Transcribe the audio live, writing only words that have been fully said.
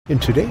In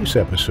today's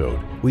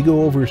episode, we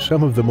go over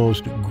some of the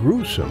most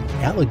gruesome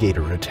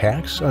alligator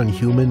attacks on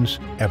humans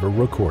ever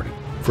recorded.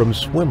 From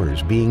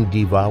swimmers being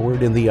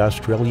devoured in the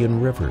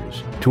Australian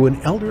rivers to an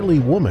elderly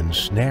woman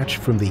snatched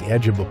from the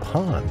edge of a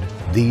pond,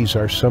 these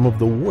are some of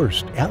the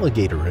worst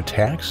alligator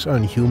attacks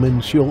on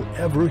humans you'll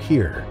ever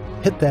hear.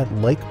 Hit that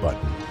like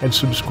button and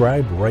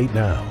subscribe right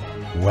now.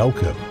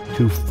 Welcome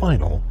to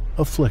Final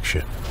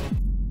Affliction.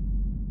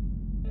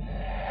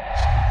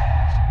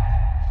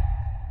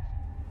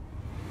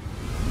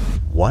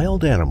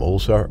 Wild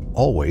animals are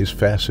always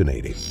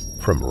fascinating,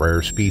 from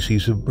rare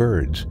species of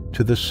birds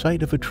to the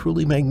sight of a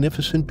truly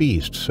magnificent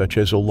beast such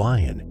as a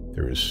lion.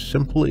 There is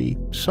simply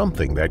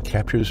something that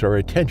captures our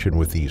attention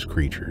with these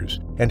creatures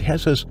and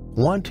has us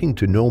wanting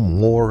to know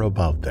more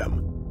about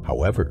them.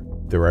 However,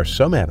 there are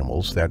some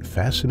animals that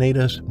fascinate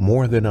us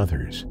more than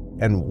others.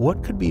 And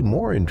what could be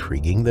more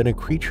intriguing than a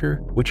creature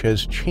which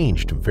has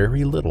changed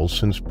very little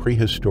since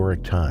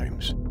prehistoric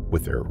times?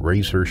 With their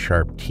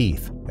razor-sharp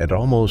teeth and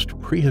almost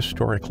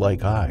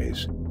prehistoric-like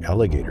eyes,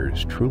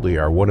 alligators truly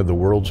are one of the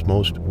world's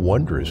most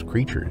wondrous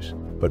creatures.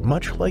 But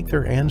much like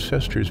their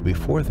ancestors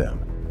before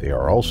them, they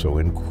are also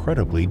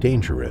incredibly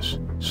dangerous,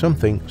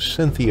 something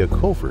Cynthia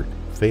Covert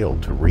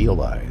failed to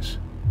realize.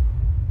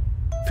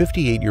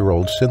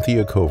 58-year-old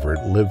Cynthia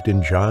Covert lived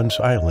in Johns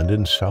Island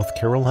in South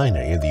Carolina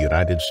in the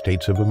United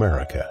States of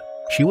America.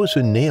 She was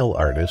a nail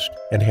artist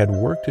and had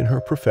worked in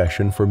her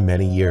profession for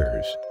many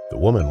years. The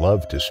woman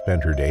loved to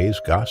spend her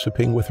days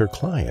gossiping with her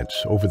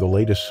clients over the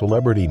latest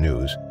celebrity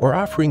news or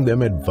offering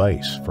them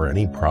advice for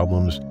any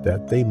problems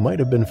that they might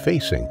have been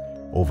facing.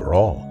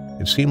 Overall,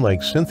 it seemed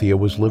like Cynthia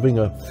was living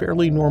a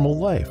fairly normal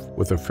life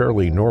with a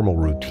fairly normal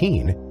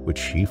routine, which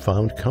she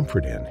found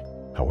comfort in.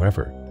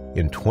 However,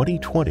 in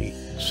 2020,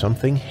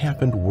 something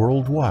happened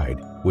worldwide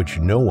which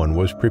no one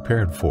was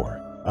prepared for.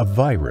 A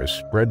virus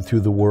spread through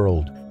the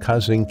world,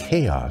 causing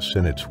chaos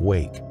in its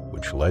wake,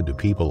 which led to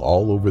people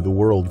all over the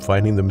world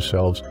finding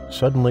themselves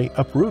suddenly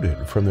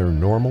uprooted from their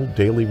normal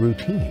daily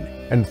routine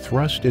and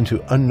thrust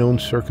into unknown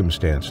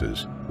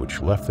circumstances,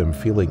 which left them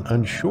feeling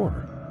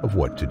unsure of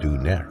what to do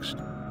next.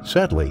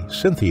 Sadly,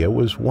 Cynthia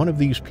was one of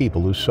these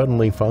people who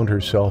suddenly found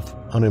herself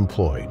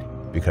unemployed.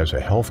 Because a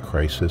health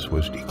crisis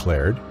was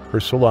declared, her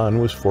salon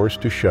was forced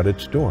to shut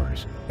its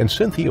doors, and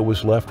Cynthia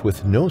was left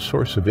with no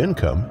source of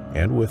income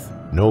and with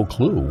no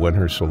clue when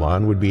her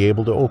salon would be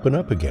able to open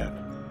up again.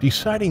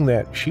 Deciding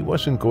that she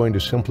wasn't going to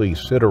simply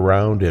sit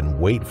around and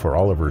wait for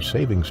all of her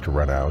savings to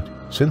run out,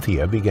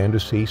 Cynthia began to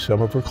see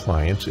some of her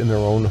clients in their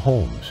own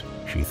homes.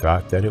 She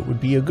thought that it would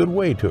be a good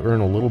way to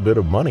earn a little bit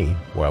of money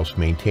whilst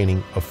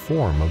maintaining a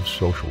form of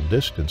social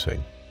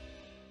distancing.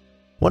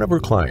 One of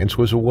her clients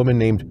was a woman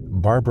named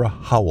Barbara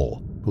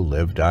Howell, who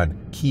lived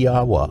on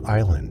Kiowa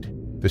Island.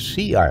 The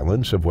Sea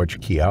Islands, of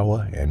which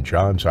Kiowa and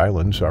Johns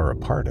Islands are a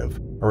part of,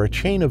 are a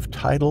chain of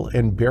tidal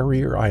and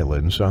barrier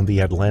islands on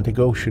the Atlantic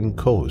Ocean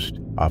coast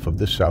off of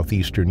the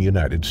southeastern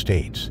United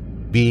States.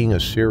 Being a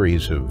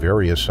series of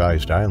various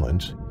sized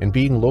islands and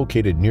being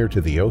located near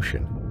to the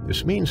ocean,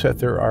 this means that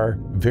there are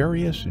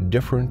various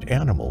different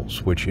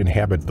animals which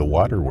inhabit the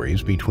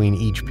waterways between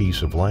each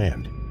piece of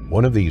land.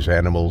 One of these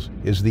animals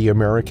is the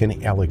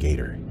American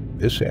alligator.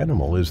 This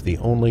animal is the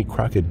only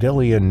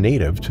crocodilian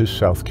native to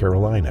South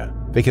Carolina.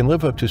 They can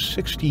live up to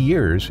 60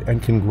 years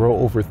and can grow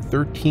over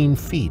 13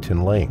 feet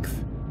in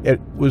length. It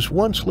was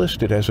once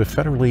listed as a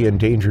federally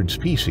endangered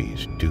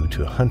species due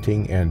to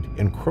hunting and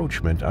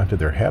encroachment onto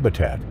their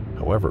habitat.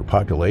 However,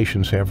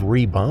 populations have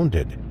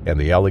rebounded, and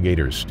the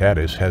alligator's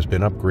status has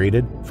been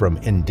upgraded from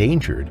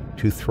endangered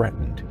to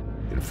threatened.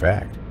 In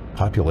fact,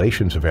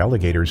 populations of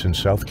alligators in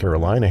South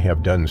Carolina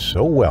have done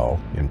so well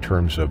in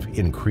terms of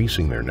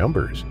increasing their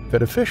numbers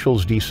that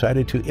officials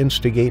decided to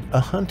instigate a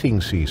hunting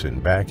season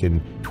back in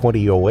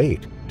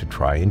 2008 to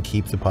try and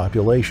keep the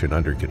population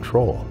under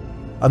control.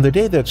 On the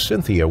day that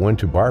Cynthia went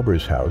to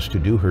Barbara's house to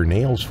do her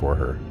nails for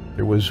her,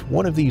 there was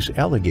one of these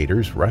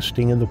alligators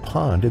resting in the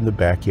pond in the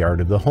backyard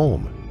of the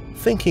home.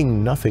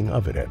 Thinking nothing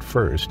of it at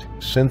first,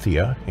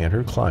 Cynthia and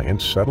her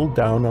client settled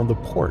down on the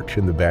porch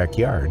in the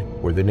backyard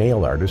where the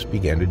nail artist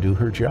began to do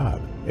her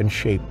job and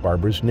shape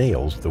Barbara's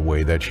nails the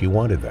way that she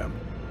wanted them.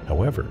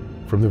 However,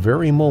 from the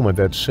very moment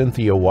that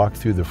Cynthia walked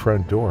through the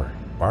front door,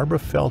 Barbara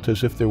felt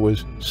as if there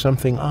was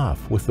something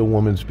off with the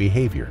woman's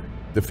behavior.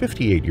 The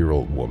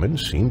 58-year-old woman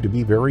seemed to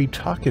be very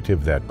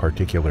talkative that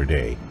particular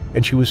day,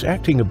 and she was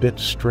acting a bit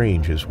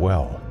strange as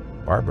well.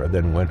 Barbara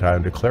then went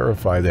on to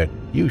clarify that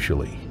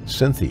usually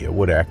Cynthia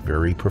would act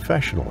very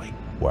professionally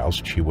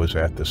whilst she was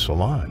at the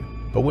salon.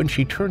 But when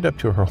she turned up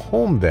to her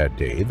home that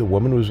day, the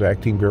woman was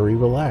acting very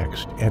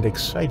relaxed and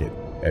excited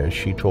as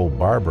she told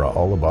Barbara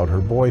all about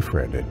her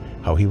boyfriend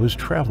and how he was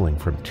traveling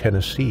from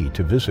Tennessee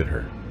to visit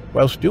her.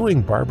 Whilst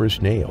doing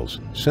Barbara's nails,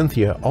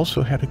 Cynthia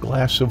also had a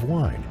glass of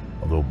wine,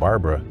 although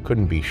Barbara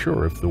couldn't be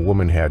sure if the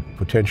woman had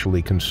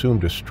potentially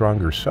consumed a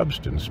stronger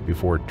substance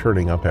before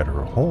turning up at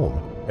her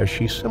home, as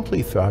she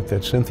simply thought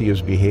that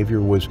Cynthia's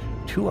behavior was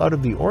too out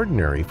of the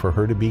ordinary for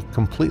her to be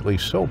completely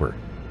sober.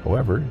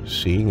 However,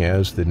 seeing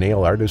as the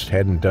nail artist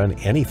hadn't done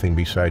anything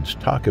besides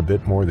talk a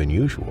bit more than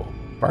usual,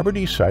 Barbara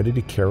decided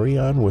to carry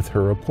on with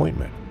her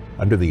appointment,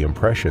 under the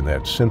impression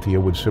that Cynthia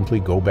would simply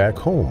go back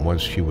home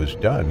once she was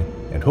done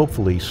and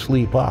hopefully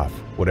sleep off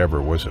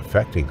whatever was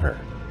affecting her.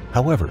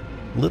 However,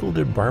 little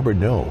did Barbara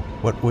know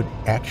what would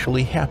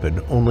actually happen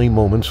only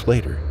moments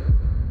later.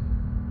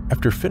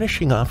 After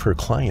finishing off her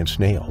client's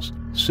nails,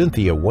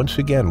 Cynthia once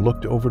again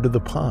looked over to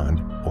the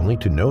pond, only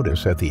to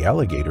notice that the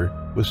alligator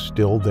was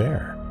still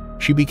there.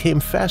 She became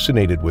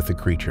fascinated with the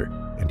creature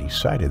and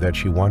decided that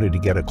she wanted to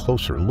get a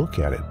closer look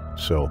at it.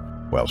 So,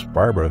 whilst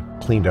Barbara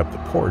cleaned up the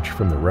porch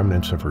from the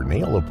remnants of her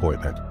nail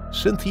appointment,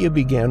 Cynthia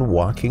began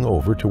walking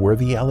over to where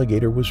the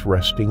alligator was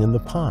resting in the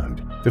pond.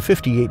 The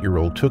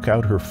 58-year-old took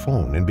out her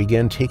phone and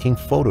began taking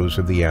photos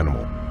of the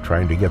animal,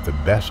 trying to get the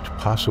best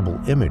possible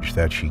image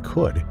that she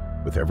could.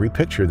 With every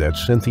picture that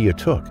Cynthia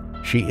took,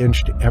 she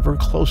inched ever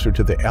closer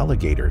to the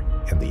alligator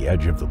and the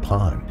edge of the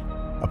pond.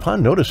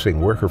 Upon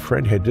noticing where her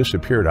friend had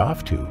disappeared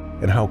off to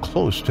and how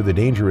close to the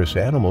dangerous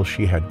animal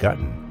she had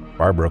gotten,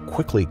 Barbara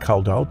quickly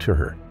called out to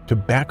her to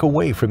back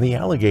away from the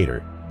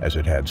alligator, as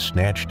it had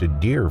snatched a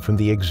deer from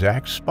the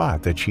exact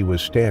spot that she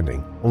was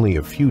standing only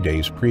a few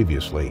days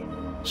previously.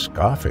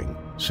 Scoffing,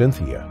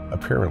 Cynthia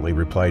apparently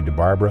replied to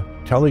Barbara,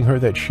 telling her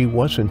that she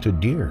wasn't a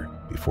deer,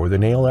 before the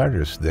nail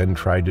artist then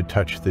tried to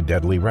touch the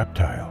deadly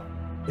reptile.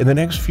 In the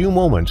next few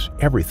moments,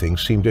 everything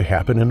seemed to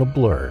happen in a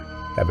blur.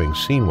 Having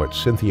seen what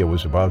Cynthia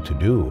was about to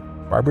do,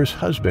 Barbara's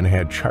husband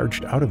had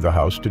charged out of the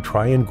house to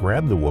try and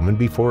grab the woman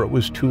before it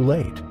was too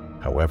late.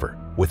 However,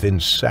 within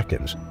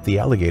seconds, the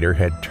alligator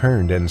had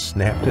turned and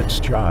snapped its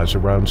jaws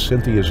around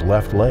Cynthia's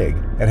left leg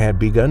and had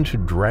begun to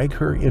drag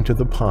her into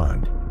the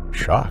pond.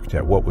 Shocked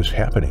at what was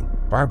happening,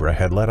 Barbara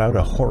had let out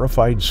a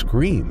horrified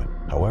scream.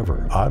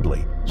 However,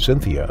 oddly,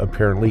 Cynthia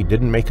apparently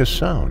didn't make a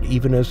sound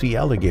even as the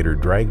alligator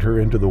dragged her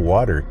into the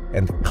water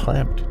and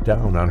clamped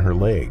down on her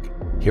leg.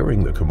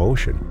 Hearing the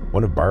commotion,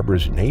 one of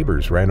Barbara's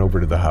neighbors ran over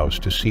to the house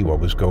to see what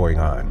was going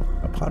on.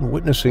 Upon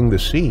witnessing the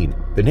scene,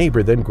 the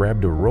neighbor then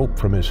grabbed a rope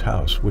from his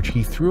house, which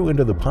he threw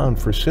into the pond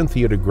for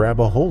Cynthia to grab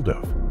a hold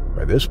of.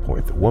 By this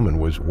point, the woman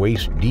was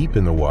waist deep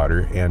in the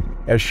water, and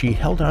as she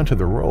held onto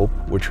the rope,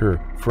 which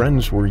her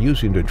friends were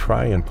using to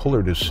try and pull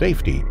her to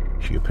safety,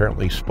 she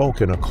apparently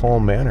spoke in a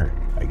calm manner.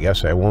 "I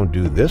guess I won't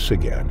do this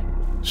again."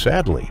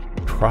 Sadly,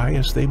 try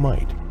as they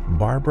might,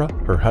 Barbara,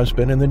 her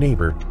husband, and the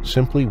neighbor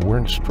simply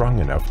weren't strong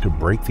enough to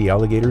break the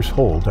alligator's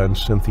hold on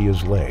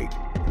Cynthia's leg.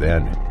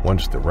 Then,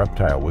 once the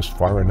reptile was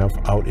far enough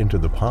out into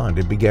the pond,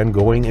 it began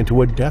going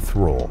into a death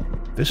roll.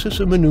 This is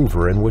a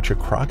maneuver in which a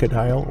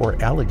crocodile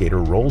or alligator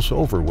rolls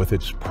over with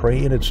its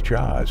prey in its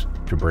jaws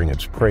to bring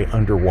its prey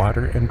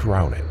underwater and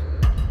drown it.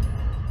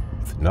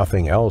 With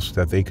nothing else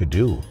that they could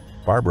do,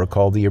 Barbara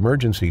called the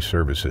emergency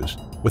services.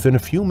 Within a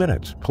few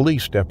minutes,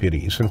 police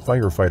deputies and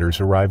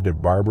firefighters arrived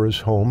at Barbara's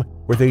home,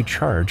 where they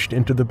charged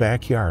into the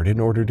backyard in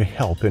order to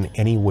help in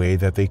any way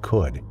that they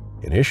could.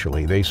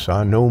 Initially, they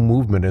saw no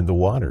movement in the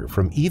water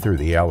from either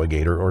the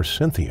alligator or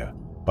Cynthia,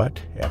 but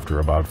after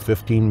about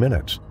 15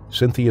 minutes,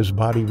 Cynthia's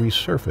body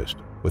resurfaced,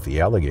 with the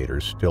alligator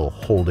still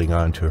holding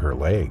on to her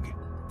leg.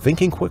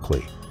 Thinking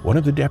quickly, one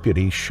of the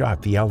deputies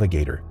shot the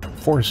alligator,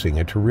 forcing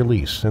it to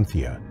release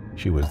Cynthia.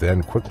 She was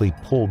then quickly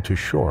pulled to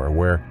shore,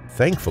 where,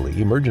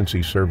 thankfully,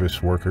 emergency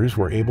service workers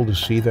were able to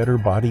see that her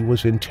body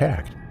was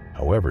intact.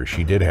 However,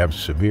 she did have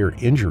severe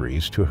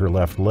injuries to her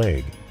left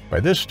leg. By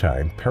this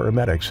time,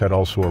 paramedics had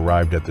also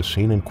arrived at the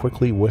scene and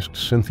quickly whisked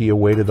Cynthia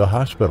away to the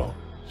hospital.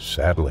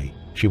 Sadly,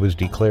 she was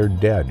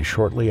declared dead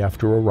shortly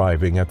after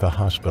arriving at the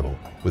hospital,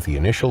 with the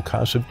initial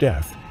cause of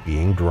death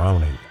being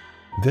drowning.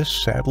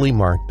 This sadly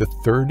marked the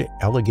third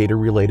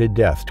alligator-related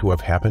death to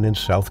have happened in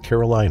South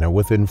Carolina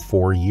within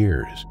 4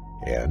 years.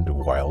 And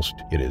whilst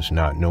it is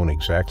not known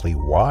exactly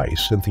why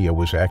Cynthia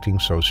was acting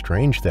so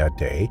strange that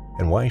day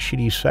and why she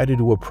decided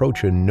to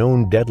approach a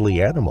known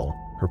deadly animal,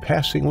 her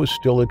passing was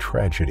still a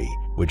tragedy,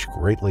 which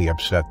greatly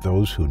upset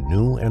those who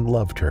knew and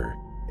loved her.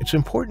 It's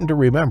important to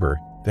remember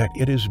that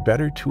it is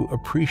better to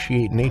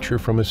appreciate nature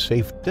from a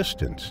safe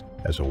distance,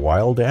 as a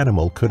wild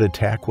animal could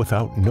attack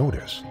without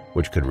notice,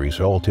 which could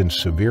result in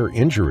severe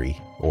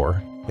injury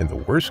or, in the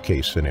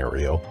worst-case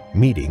scenario,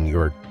 meeting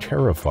your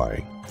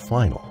terrifying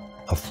final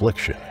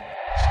affliction.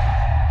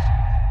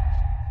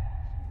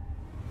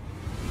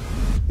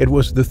 It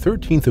was the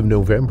 13th of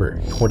November,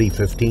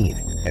 2015,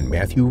 and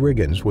Matthew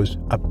Riggins was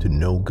up to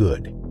no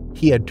good.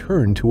 He had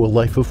turned to a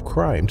life of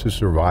crime to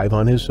survive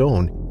on his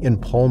own in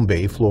Palm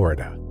Bay,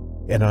 Florida.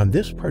 And on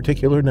this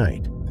particular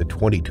night, the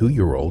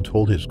 22-year-old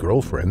told his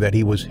girlfriend that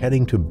he was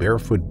heading to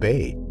Barefoot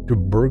Bay to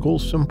burgle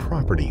some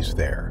properties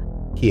there.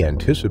 He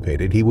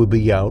anticipated he would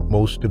be out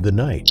most of the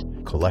night,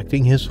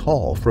 collecting his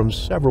haul from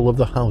several of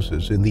the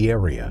houses in the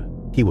area.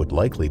 He would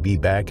likely be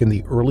back in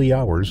the early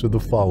hours of the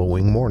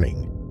following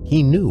morning.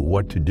 He knew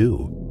what to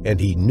do, and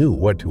he knew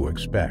what to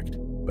expect.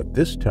 But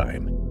this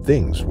time,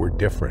 things were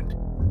different.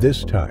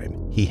 This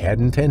time, he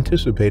hadn't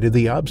anticipated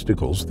the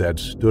obstacles that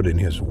stood in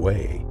his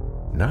way.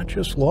 Not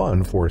just law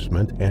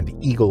enforcement and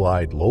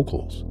eagle-eyed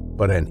locals,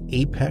 but an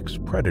apex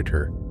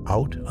predator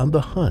out on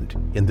the hunt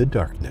in the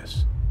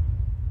darkness.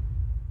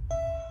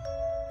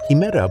 He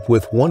met up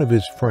with one of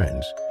his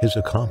friends, his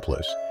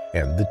accomplice,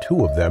 and the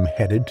two of them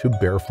headed to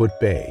Barefoot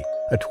Bay,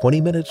 a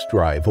 20-minute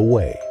drive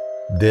away.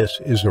 This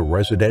is a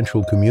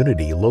residential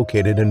community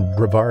located in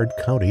Brevard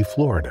County,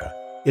 Florida.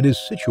 It is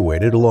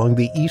situated along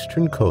the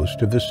eastern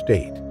coast of the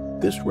state.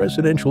 This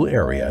residential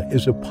area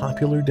is a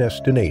popular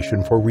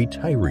destination for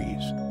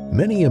retirees.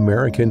 Many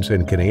Americans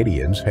and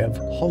Canadians have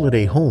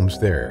holiday homes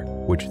there,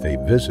 which they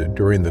visit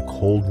during the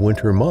cold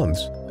winter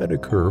months that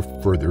occur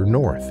further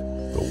north.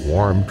 The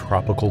warm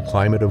tropical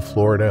climate of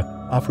Florida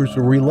offers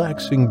a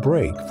relaxing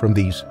break from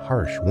these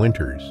harsh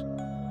winters.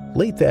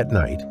 Late that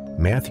night,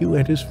 Matthew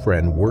and his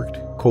friend worked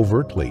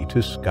covertly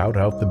to scout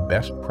out the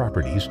best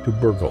properties to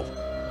burgle.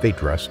 They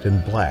dressed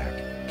in black,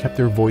 kept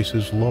their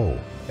voices low,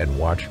 and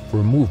watched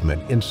for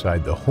movement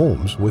inside the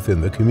homes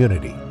within the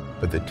community.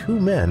 But the two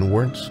men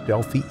weren't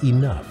stealthy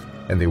enough,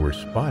 and they were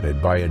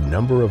spotted by a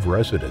number of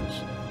residents.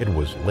 It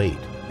was late,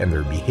 and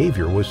their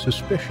behavior was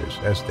suspicious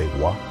as they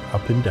walked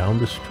up and down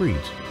the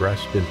streets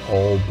dressed in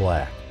all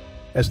black.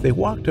 As they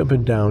walked up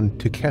and down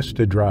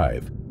Tequesta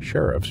Drive,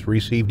 sheriffs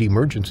received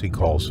emergency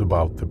calls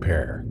about the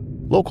pair.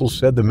 Locals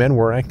said the men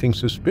were acting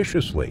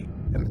suspiciously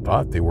and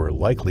thought they were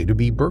likely to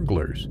be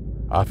burglars.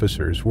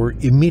 Officers were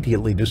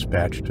immediately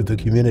dispatched to the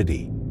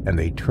community, and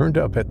they turned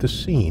up at the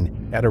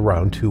scene at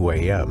around 2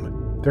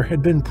 a.m. There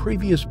had been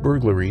previous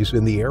burglaries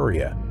in the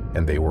area,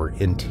 and they were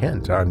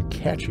intent on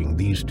catching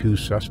these two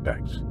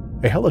suspects.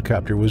 A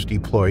helicopter was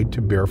deployed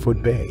to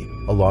Barefoot Bay,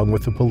 along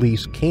with the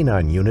police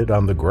canine unit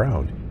on the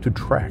ground, to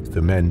track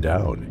the men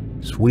down.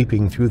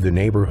 Sweeping through the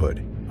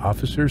neighborhood,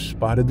 officers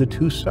spotted the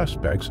two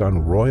suspects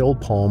on Royal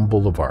Palm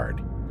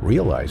Boulevard.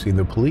 Realizing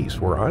the police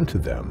were onto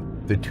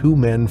them, the two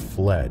men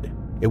fled.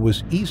 It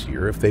was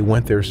easier if they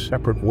went their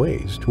separate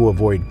ways to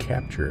avoid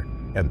capture,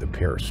 and the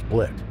pair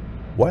split.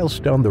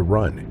 Whilst on the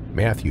run,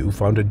 Matthew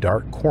found a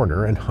dark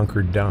corner and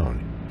hunkered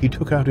down. He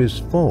took out his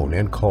phone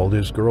and called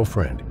his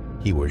girlfriend.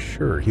 He was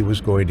sure he was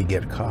going to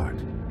get caught.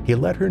 He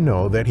let her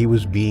know that he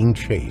was being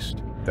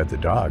chased, that the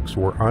dogs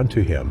were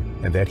onto him,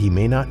 and that he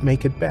may not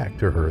make it back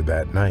to her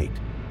that night.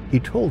 He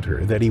told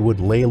her that he would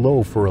lay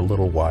low for a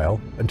little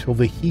while until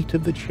the heat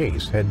of the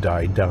chase had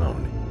died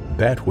down.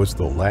 That was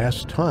the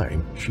last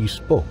time she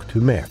spoke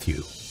to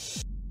Matthew.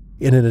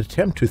 In an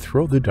attempt to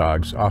throw the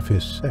dogs off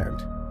his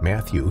scent,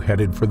 Matthew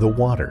headed for the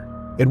water.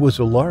 It was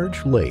a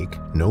large lake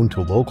known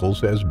to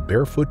locals as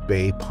Barefoot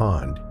Bay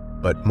Pond,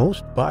 but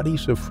most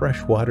bodies of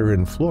fresh water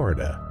in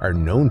Florida are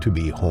known to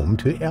be home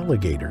to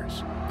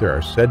alligators. There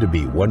are said to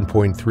be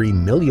 1.3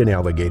 million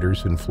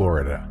alligators in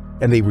Florida,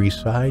 and they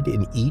reside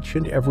in each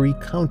and every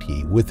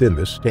county within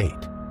the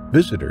state.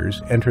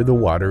 Visitors enter the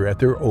water at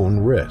their own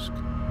risk,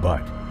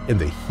 but in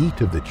the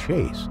heat of the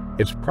chase,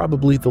 it's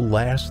probably the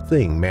last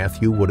thing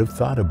Matthew would have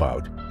thought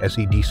about as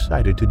he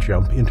decided to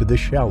jump into the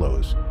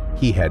shallows.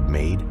 He had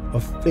made a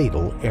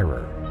fatal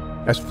error.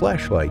 As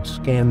flashlights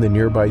scanned the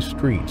nearby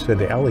streets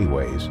and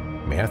alleyways,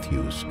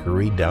 Matthew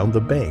scurried down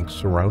the banks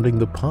surrounding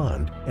the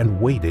pond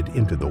and waded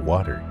into the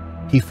water.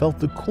 He felt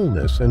the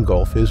coolness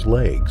engulf his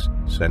legs,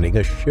 sending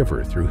a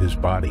shiver through his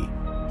body.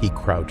 He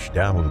crouched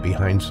down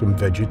behind some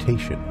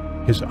vegetation.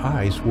 His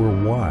eyes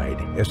were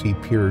wide as he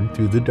peered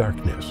through the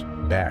darkness,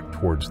 back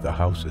towards the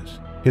houses.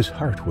 His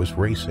heart was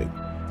racing,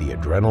 the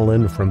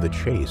adrenaline from the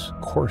chase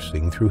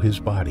coursing through his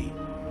body.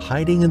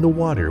 Hiding in the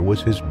water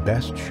was his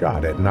best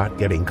shot at not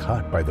getting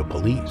caught by the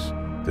police.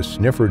 The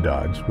sniffer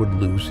dogs would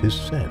lose his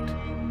scent.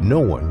 No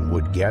one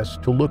would guess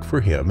to look for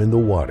him in the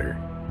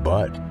water.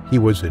 But he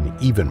was in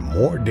even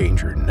more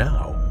danger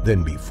now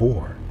than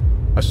before.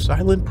 A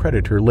silent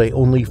predator lay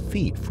only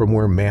feet from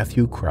where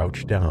Matthew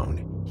crouched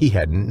down. He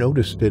hadn't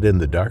noticed it in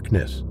the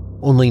darkness.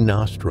 Only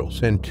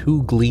nostrils and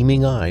two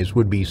gleaming eyes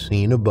would be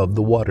seen above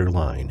the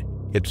waterline,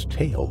 its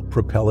tail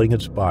propelling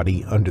its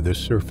body under the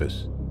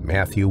surface.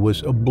 Matthew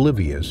was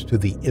oblivious to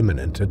the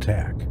imminent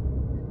attack.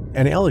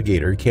 An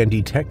alligator can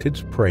detect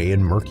its prey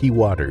in murky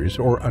waters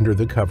or under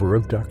the cover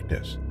of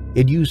darkness.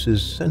 It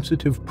uses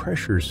sensitive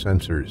pressure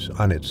sensors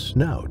on its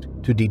snout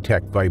to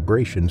detect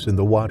vibrations in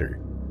the water.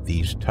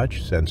 These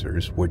touch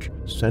sensors, which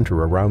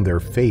center around their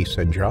face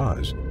and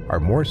jaws, are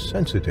more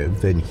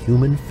sensitive than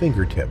human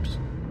fingertips.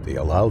 They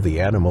allow the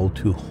animal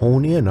to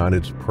hone in on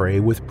its prey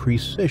with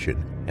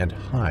precision and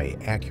high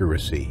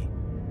accuracy.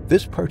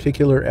 This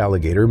particular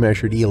alligator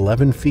measured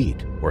 11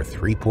 feet, or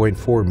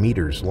 3.4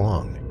 meters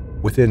long.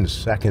 Within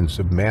seconds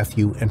of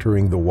Matthew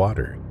entering the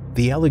water,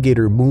 the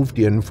alligator moved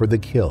in for the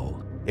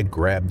kill. It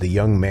grabbed the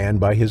young man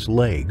by his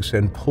legs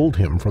and pulled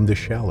him from the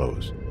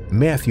shallows.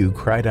 Matthew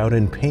cried out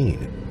in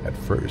pain, at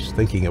first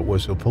thinking it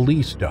was a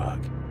police dog.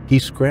 He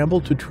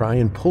scrambled to try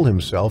and pull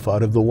himself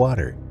out of the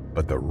water,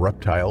 but the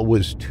reptile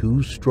was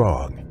too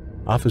strong.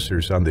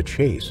 Officers on the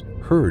chase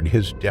heard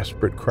his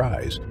desperate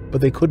cries,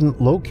 but they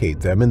couldn't locate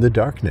them in the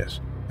darkness,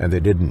 and they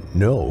didn't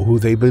know who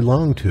they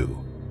belonged to.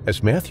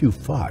 As Matthew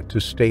fought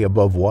to stay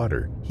above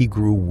water, he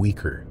grew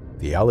weaker.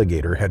 The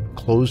alligator had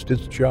closed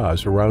its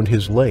jaws around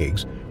his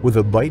legs with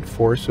a bite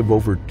force of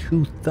over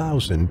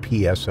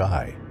 2,000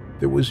 psi.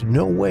 There was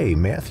no way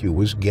Matthew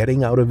was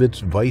getting out of its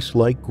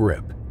vice-like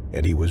grip,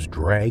 and he was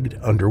dragged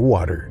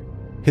underwater.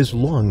 His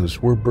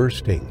lungs were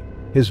bursting,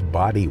 his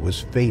body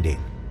was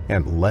fading,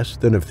 and less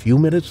than a few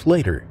minutes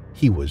later,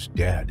 he was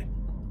dead.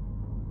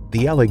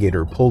 The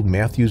alligator pulled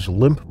Matthew's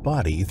limp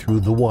body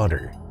through the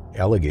water.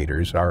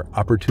 Alligators are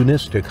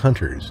opportunistic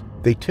hunters.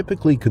 They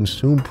typically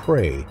consume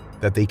prey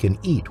that they can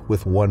eat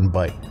with one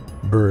bite.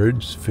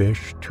 Birds,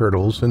 fish,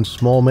 turtles, and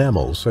small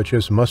mammals such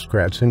as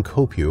muskrats and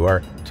kopu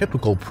are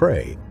typical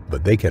prey,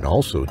 but they can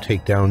also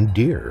take down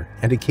deer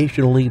and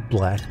occasionally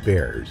black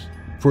bears.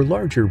 For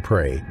larger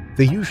prey,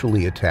 they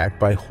usually attack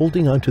by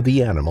holding onto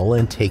the animal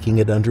and taking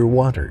it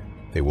underwater.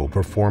 They will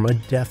perform a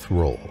death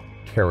roll,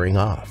 tearing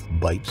off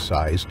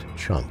bite-sized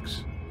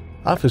chunks.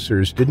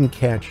 Officers didn't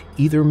catch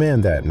either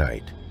man that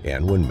night,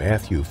 and when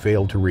Matthew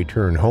failed to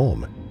return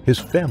home, his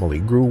family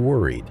grew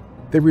worried.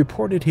 They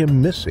reported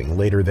him missing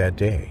later that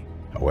day.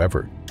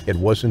 However, it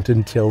wasn't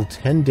until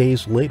 10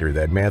 days later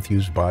that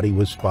Matthew's body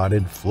was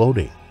spotted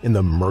floating in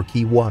the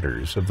murky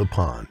waters of the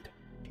pond.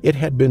 It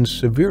had been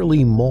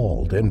severely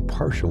mauled and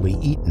partially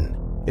eaten.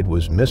 It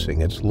was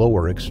missing its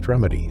lower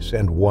extremities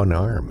and one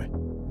arm.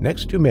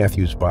 Next to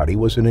Matthew's body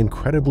was an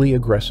incredibly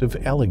aggressive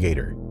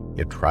alligator.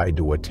 It tried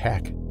to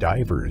attack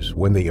divers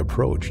when they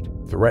approached,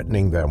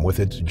 threatening them with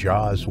its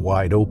jaws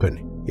wide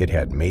open. It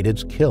had made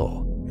its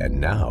kill, and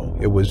now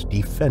it was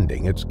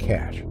defending its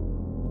catch.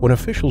 When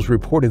officials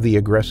reported the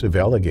aggressive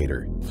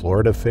alligator,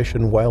 Florida Fish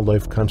and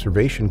Wildlife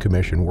Conservation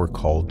Commission were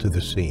called to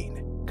the scene.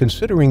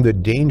 Considering the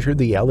danger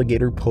the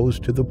alligator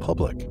posed to the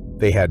public,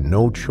 they had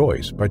no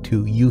choice but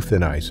to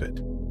euthanize it.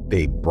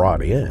 They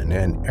brought in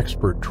an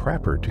expert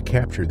trapper to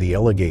capture the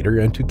alligator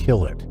and to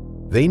kill it.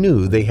 They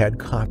knew they had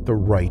caught the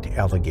right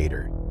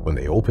alligator. When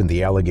they opened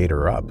the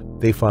alligator up,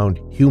 they found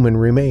human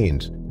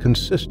remains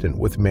consistent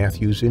with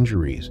Matthew's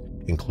injuries,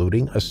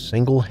 including a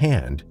single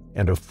hand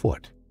and a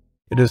foot.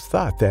 It is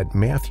thought that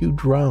Matthew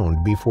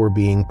drowned before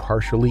being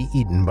partially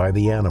eaten by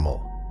the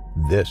animal.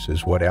 This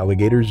is what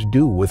alligators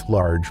do with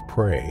large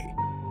prey.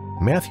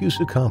 Matthew's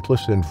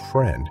accomplice and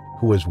friend,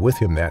 who was with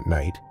him that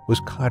night,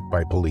 was caught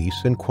by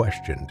police and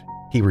questioned.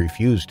 He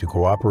refused to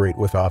cooperate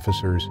with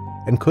officers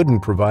and couldn't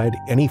provide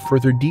any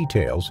further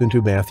details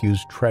into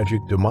Matthew's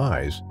tragic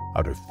demise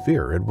out of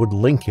fear it would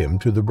link him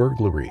to the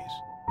burglaries.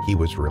 He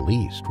was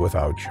released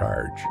without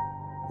charge.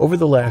 Over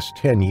the last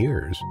 10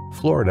 years,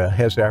 Florida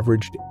has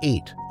averaged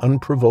 8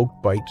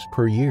 unprovoked bites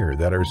per year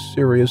that are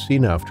serious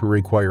enough to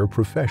require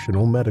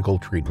professional medical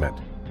treatment.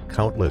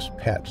 Countless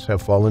pets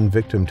have fallen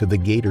victim to the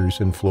gators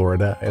in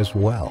Florida as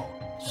well.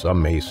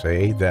 Some may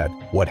say that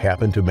what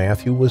happened to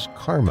Matthew was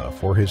karma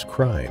for his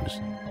crimes,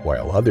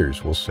 while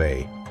others will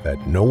say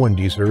that no one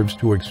deserves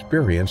to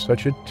experience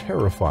such a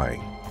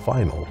terrifying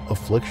final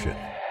affliction.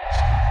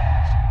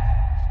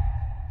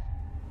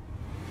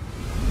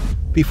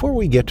 Before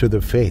we get to the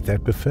fate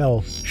that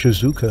befell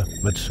Shizuka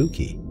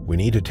Matsuki, we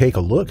need to take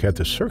a look at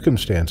the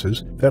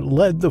circumstances that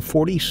led the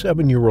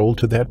 47-year-old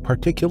to that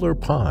particular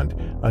pond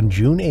on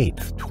June 8,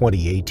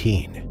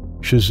 2018.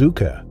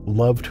 Shizuka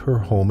loved her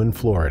home in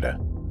Florida.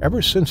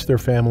 Ever since their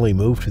family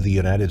moved to the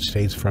United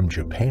States from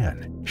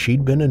Japan,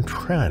 she'd been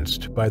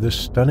entranced by the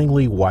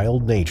stunningly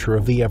wild nature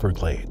of the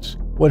Everglades.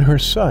 When her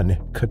son,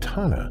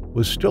 Katana,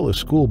 was still a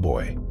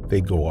schoolboy,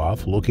 they'd go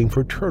off looking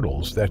for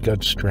turtles that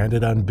got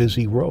stranded on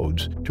busy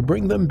roads to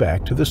bring them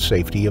back to the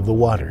safety of the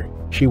water.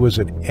 She was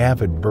an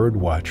avid bird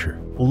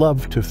watcher,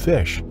 loved to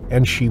fish,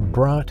 and she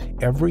brought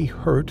every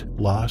hurt,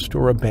 lost,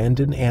 or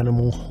abandoned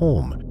animal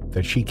home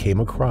that she came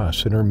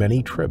across in her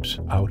many trips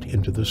out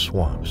into the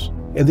swamps.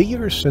 In the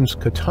years since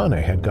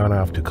Katana had gone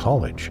off to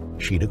college,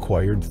 she'd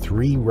acquired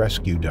 3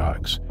 rescue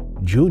dogs,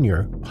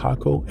 Junior,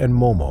 Paco, and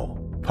Momo.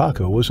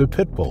 Paco was a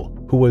pit bull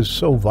who was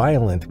so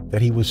violent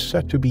that he was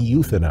set to be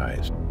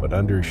euthanized, but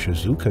under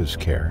Shizuka's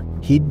care,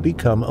 he'd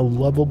become a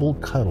lovable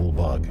cuddle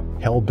bug,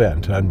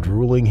 hell-bent on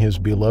drooling his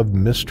beloved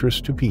mistress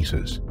to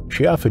pieces.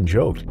 She often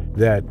joked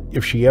that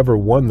if she ever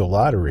won the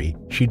lottery,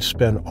 she'd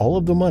spend all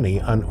of the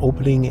money on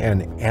opening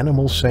an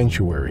animal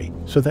sanctuary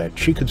so that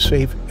she could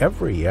save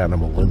every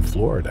animal in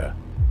Florida.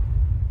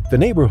 The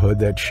neighborhood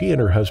that she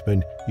and her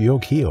husband,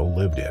 Yokio,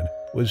 lived in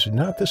was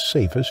not the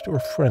safest or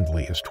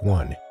friendliest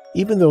one.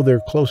 Even though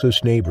their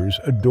closest neighbors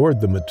adored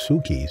the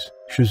Matsukis,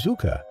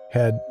 Shizuka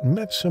had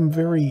met some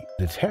very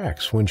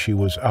attacks when she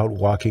was out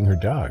walking her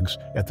dogs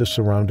at the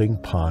surrounding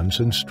ponds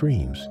and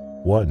streams.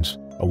 Once,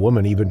 a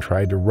woman even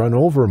tried to run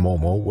over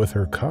Momo with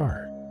her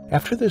car.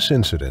 After this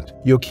incident,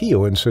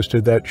 Yokio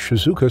insisted that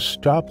Shizuka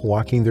stop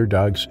walking their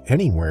dogs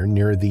anywhere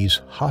near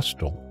these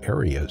hostile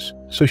areas.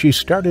 So she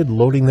started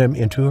loading them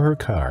into her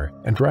car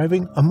and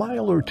driving a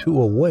mile or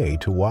 2 away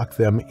to walk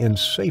them in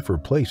safer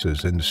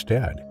places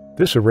instead.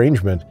 This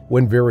arrangement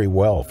went very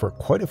well for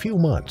quite a few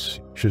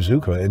months.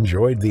 Shizuka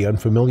enjoyed the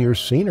unfamiliar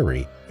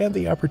scenery and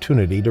the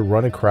opportunity to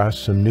run across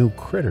some new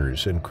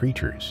critters and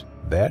creatures.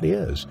 That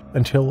is,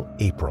 until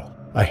April.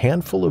 A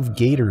handful of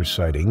gator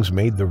sightings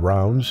made the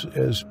rounds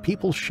as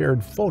people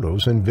shared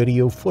photos and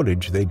video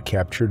footage they'd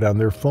captured on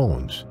their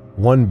phones.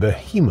 One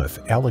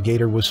behemoth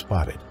alligator was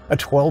spotted, a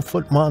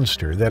 12-foot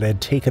monster that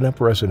had taken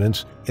up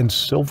residence in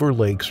Silver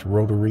Lake's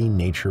Rotary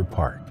Nature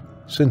Park.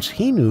 Since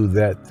he knew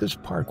that this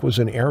park was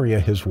an area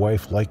his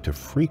wife liked to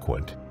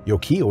frequent,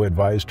 Yukio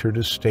advised her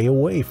to stay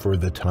away for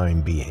the time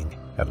being,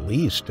 at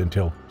least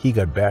until he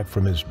got back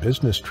from his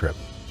business trip.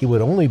 He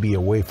would only be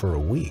away for a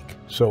week,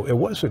 so it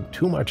wasn't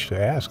too much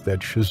to ask that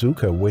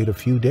Shizuka wait a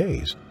few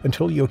days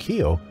until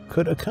Yukio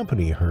could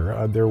accompany her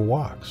on their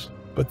walks.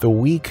 But the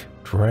week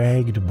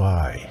dragged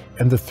by,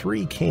 and the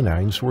three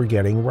canines were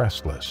getting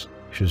restless.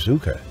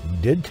 Shizuka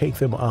did take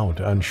them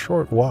out on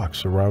short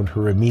walks around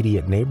her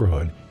immediate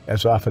neighborhood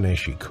as often as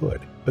she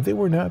could, but they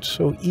were not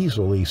so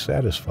easily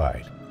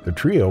satisfied. The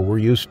trio were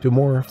used to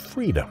more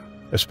freedom,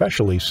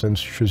 especially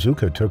since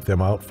Shizuka took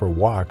them out for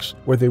walks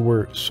where they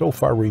were so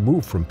far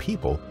removed from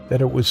people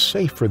that it was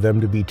safe for them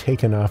to be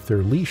taken off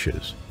their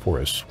leashes for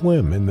a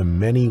swim in the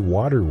many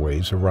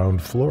waterways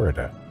around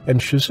Florida. And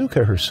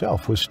Shizuka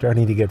herself was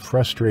starting to get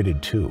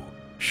frustrated too.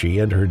 She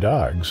and her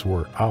dogs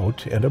were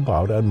out and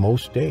about on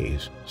most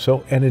days,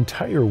 so an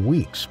entire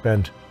week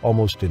spent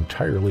almost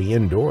entirely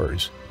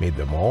indoors made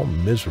them all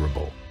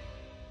miserable.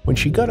 When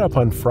she got up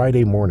on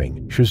Friday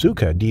morning,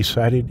 Shizuka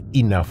decided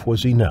enough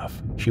was enough.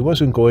 She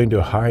wasn't going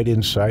to hide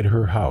inside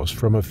her house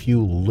from a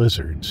few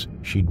lizards.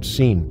 She'd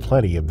seen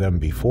plenty of them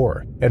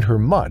before, and her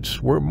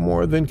mutts were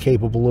more than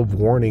capable of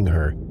warning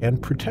her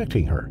and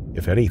protecting her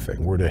if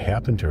anything were to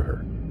happen to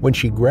her. When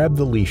she grabbed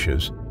the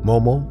leashes,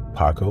 Momo,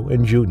 Paco,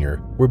 and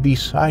Junior were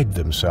beside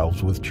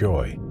themselves with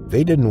joy.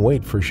 They didn't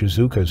wait for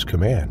Shizuka's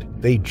command.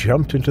 They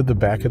jumped into the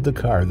back of the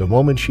car the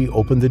moment she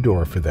opened the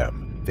door for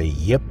them. They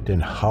yipped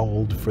and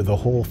howled for the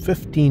whole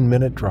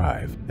 15-minute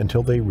drive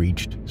until they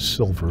reached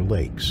Silver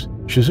Lakes.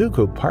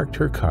 Shizuka parked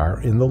her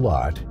car in the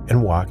lot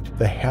and walked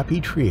the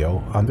happy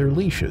trio on their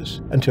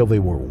leashes until they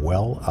were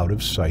well out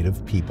of sight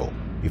of people.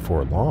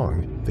 Before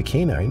long, the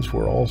canines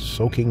were all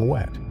soaking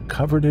wet,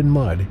 covered in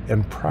mud,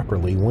 and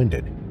properly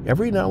winded.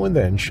 Every now and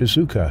then,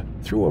 Shizuka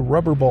threw a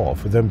rubber ball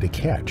for them to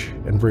catch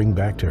and bring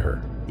back to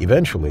her.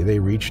 Eventually, they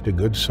reached a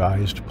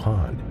good-sized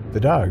pond. The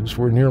dogs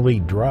were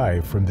nearly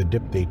dry from the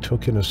dip they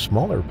took in a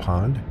smaller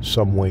pond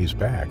some ways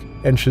back,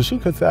 and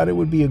Shizuka thought it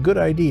would be a good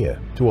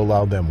idea to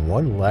allow them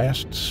one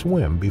last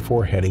swim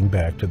before heading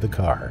back to the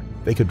car.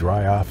 They could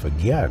dry off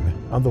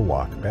again on the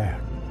walk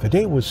back. The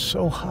day was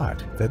so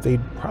hot that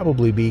they'd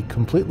probably be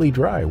completely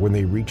dry when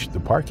they reached the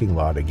parking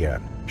lot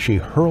again. She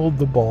hurled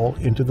the ball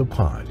into the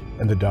pond,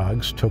 and the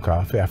dogs took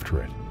off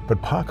after it.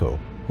 But Paco,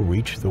 who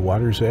reached the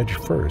water's edge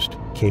first,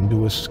 came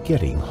to a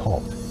skidding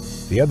halt.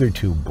 The other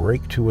two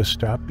braked to a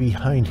stop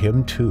behind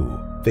him, too.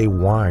 They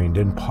whined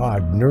and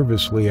pawed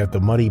nervously at the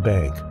muddy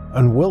bank,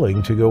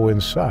 unwilling to go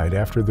inside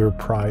after their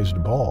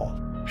prized ball.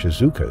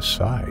 Shizuka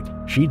sighed.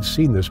 She'd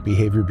seen this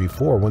behavior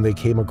before when they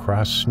came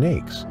across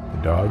snakes.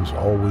 The dogs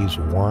always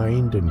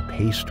whined and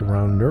paced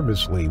around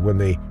nervously when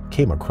they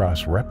came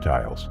across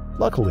reptiles.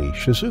 Luckily,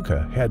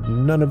 Shizuka had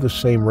none of the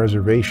same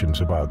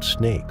reservations about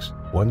snakes.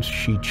 Once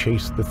she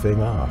chased the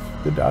thing off,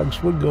 the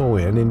dogs would go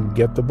in and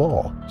get the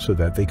ball so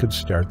that they could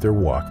start their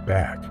walk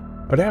back.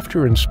 But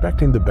after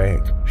inspecting the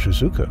bank,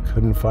 Shizuka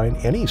couldn't find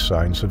any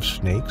signs of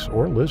snakes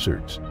or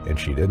lizards, and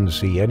she didn't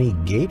see any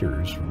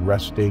gators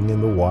resting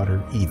in the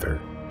water either.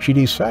 She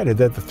decided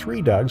that the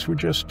three dogs were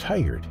just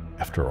tired.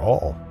 After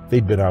all,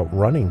 they'd been out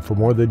running for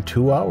more than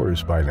 2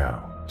 hours by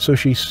now. So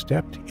she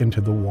stepped into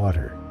the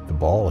water. The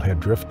ball had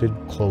drifted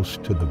close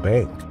to the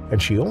bank,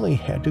 and she only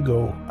had to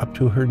go up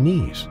to her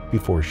knees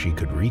before she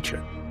could reach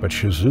it. But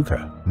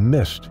Shizuka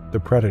missed the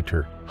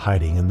predator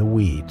hiding in the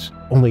weeds,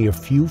 only a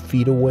few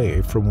feet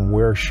away from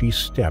where she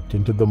stepped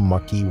into the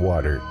mucky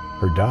water.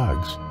 Her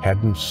dogs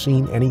hadn't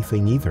seen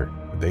anything either,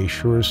 but they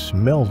sure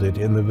smelled it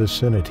in the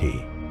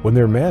vicinity. When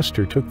their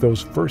master took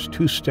those first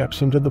 2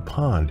 steps into the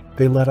pond,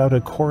 they let out a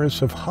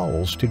chorus of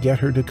howls to get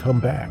her to come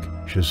back.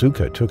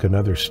 Shizuka took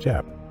another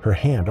step, her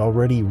hand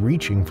already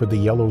reaching for the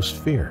yellow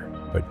sphere.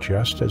 But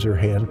just as her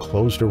hand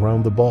closed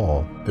around the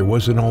ball, there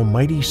was an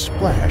almighty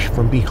splash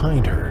from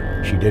behind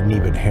her. She didn't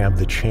even have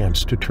the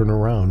chance to turn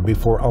around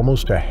before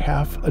almost a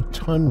half a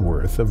ton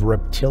worth of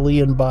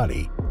reptilian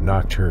body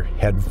knocked her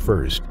head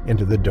first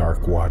into the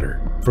dark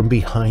water. From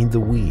behind the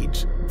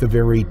weeds, the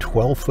very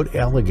 12-foot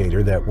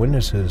alligator that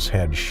witnesses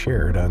had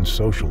shared on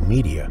social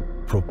media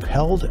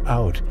propelled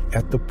out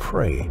at the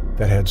prey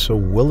that had so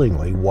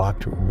willingly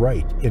walked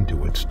right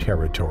into its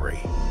territory.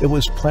 It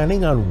was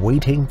planning on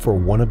waiting for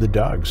one of the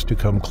dogs to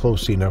come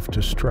close enough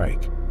to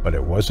strike, but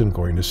it wasn't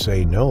going to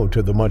say no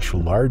to the much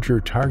larger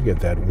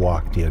target that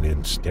walked in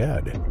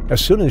instead.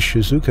 As soon as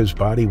Shizuka's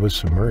body was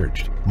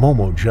submerged,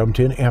 Momo jumped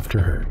in after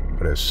her.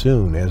 But as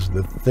soon as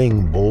the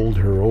thing bowled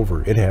her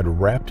over, it had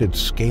wrapped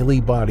its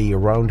scaly body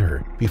around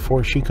her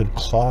before she could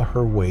claw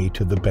her way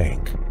to the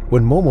bank.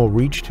 When Momo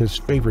reached his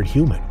favorite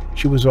human,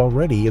 she was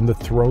already in the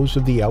throes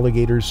of the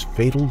alligator's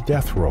fatal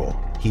death roll.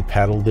 He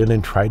paddled in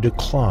and tried to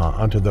claw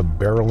onto the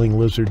barreling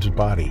lizard's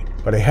body,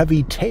 but a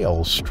heavy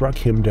tail struck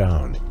him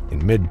down.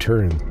 In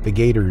mid-turn, the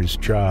gator's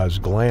jaws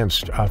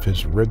glanced off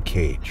his rib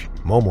cage.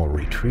 Momo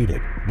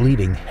retreated,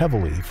 bleeding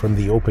heavily from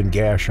the open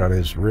gash on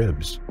his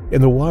ribs.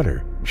 In the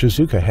water,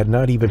 Shizuka had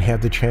not even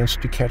had the chance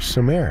to catch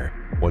some air.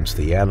 Once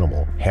the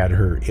animal had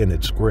her in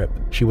its grip,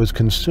 she was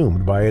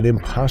consumed by an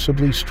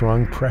impossibly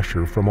strong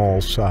pressure from all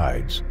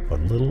sides.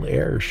 What little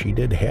air she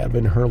did have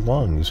in her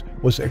lungs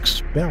was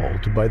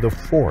expelled by the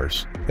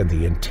force and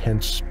the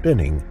intense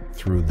spinning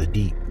through the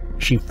deep.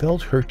 She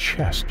felt her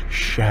chest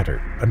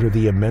shatter under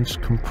the immense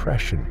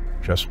compression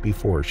just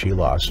before she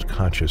lost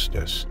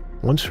consciousness.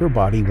 Once her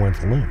body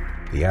went limp,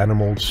 the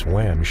animal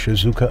swam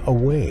Shizuka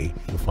away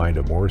to find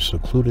a more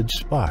secluded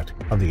spot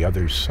on the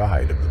other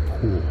side of the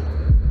pool.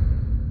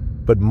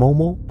 But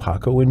Momo,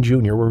 Paco, and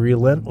Junior were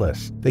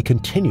relentless. They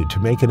continued to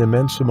make an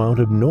immense amount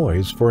of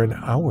noise for an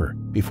hour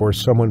before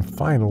someone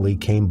finally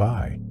came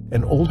by.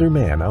 An older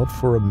man out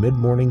for a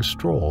mid-morning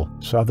stroll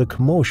saw the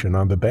commotion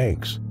on the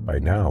banks. By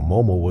now,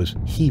 Momo was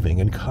heaving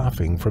and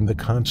coughing from the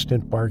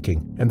constant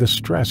barking and the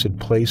stress it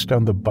placed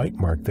on the bite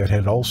mark that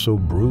had also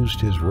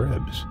bruised his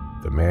ribs.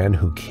 The man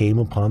who came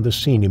upon the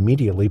scene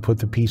immediately put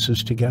the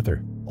pieces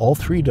together. All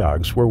 3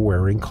 dogs were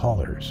wearing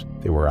collars.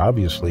 They were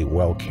obviously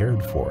well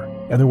cared for,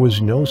 and there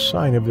was no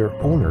sign of their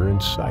owner in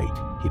sight.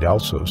 He'd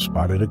also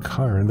spotted a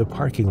car in the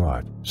parking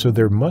lot, so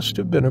there must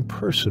have been a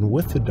person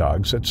with the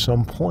dogs at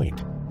some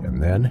point.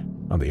 And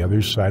then, on the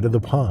other side of the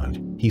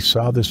pond, he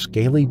saw the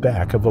scaly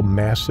back of a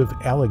massive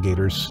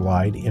alligator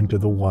slide into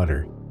the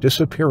water,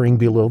 disappearing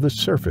below the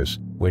surface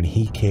when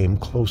he came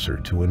closer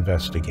to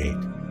investigate.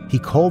 He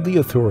called the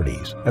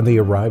authorities, and they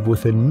arrived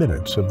within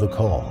minutes of the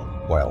call.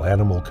 While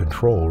animal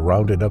control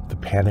rounded up the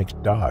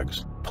panicked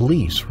dogs,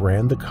 police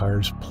ran the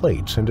car's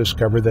plates and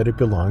discovered that it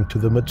belonged to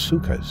the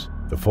Matsukas.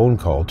 The phone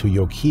call to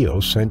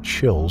Yokio sent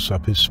chills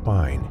up his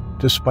spine.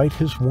 Despite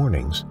his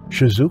warnings,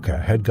 Shizuka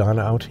had gone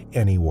out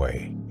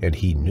anyway, and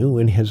he knew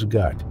in his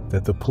gut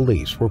that the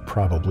police were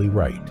probably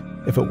right.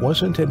 If it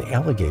wasn't an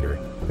alligator,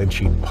 then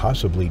she'd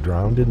possibly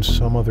drowned in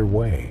some other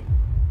way.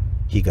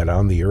 He got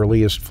on the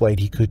earliest flight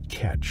he could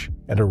catch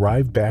and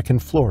arrived back in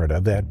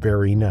Florida that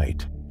very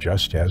night,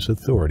 just as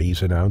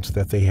authorities announced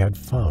that they had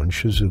found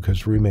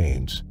Shizuka's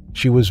remains.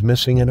 She was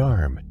missing an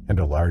arm, and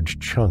a large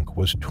chunk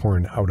was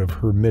torn out of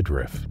her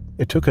midriff.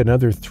 It took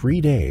another 3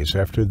 days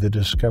after the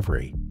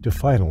discovery to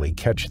finally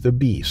catch the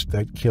beast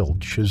that killed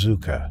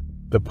Shizuka.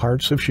 The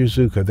parts of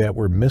Shizuka that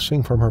were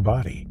missing from her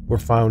body were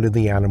found in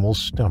the animal's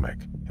stomach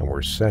and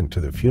were sent to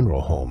the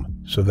funeral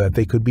home so that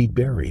they could be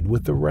buried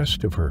with the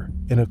rest of her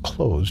in a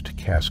closed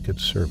casket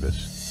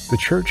service. The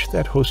church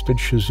that hosted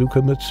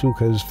Shizuka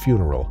Matsuka's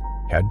funeral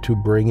had to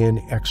bring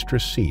in extra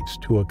seats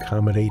to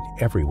accommodate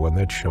everyone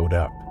that showed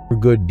up. Her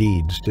good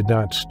deeds did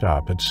not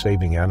stop at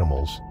saving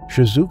animals.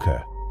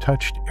 Shizuka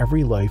touched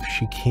every life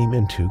she came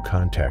into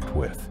contact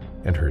with,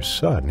 and her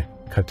son,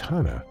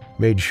 Katana,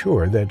 made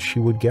sure that she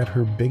would get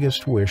her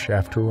biggest wish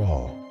after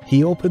all.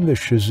 He opened the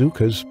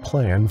Shizuka's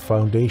Plan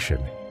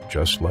Foundation,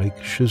 just like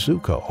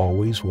Shizuka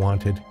always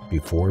wanted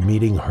before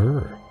meeting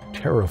her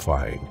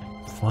terrifying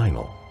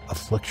final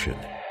affliction.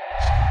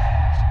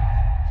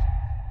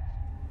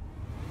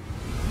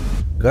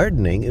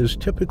 Gardening is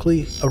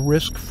typically a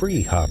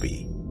risk-free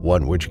hobby,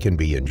 one which can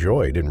be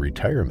enjoyed in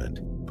retirement.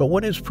 But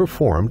when it's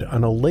performed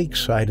on a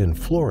lakeside in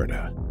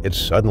Florida, it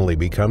suddenly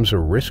becomes a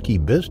risky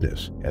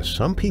business, as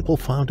some people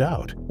found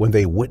out when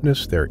they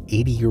witnessed their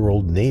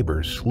 80-year-old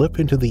neighbor slip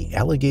into the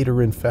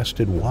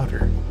alligator-infested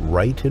water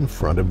right in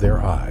front of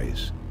their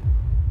eyes.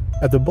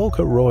 At the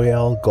Boca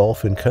Royale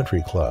Golf and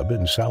Country Club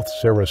in South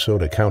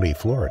Sarasota County,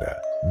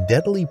 Florida,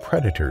 deadly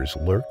predators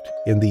lurked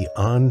in the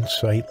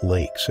on-site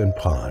lakes and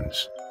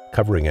ponds.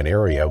 Covering an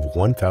area of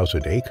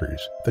 1,000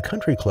 acres, the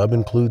country club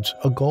includes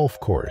a golf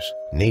course,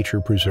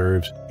 nature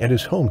preserves, and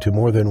is home to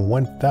more than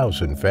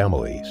 1,000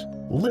 families.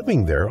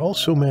 Living there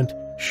also meant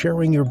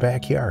sharing your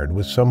backyard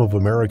with some of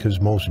America's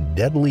most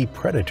deadly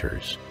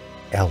predators,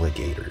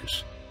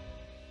 alligators.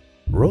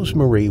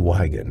 Rosemarie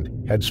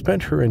Wiega had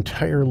spent her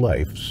entire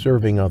life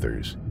serving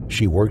others.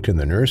 She worked in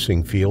the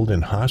nursing field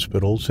in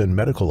hospitals and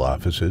medical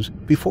offices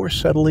before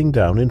settling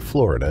down in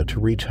Florida to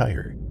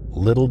retire.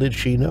 Little did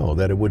she know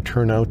that it would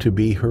turn out to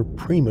be her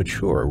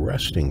premature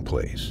resting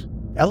place.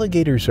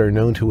 Alligators are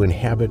known to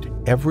inhabit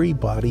every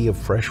body of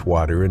fresh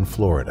water in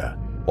Florida.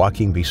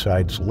 Walking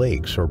beside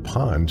lakes or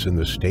ponds in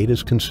the state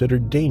is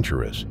considered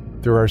dangerous.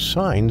 There are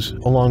signs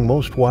along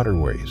most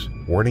waterways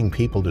warning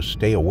people to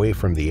stay away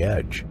from the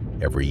edge.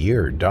 Every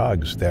year,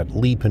 dogs that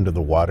leap into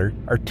the water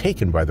are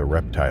taken by the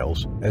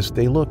reptiles as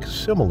they look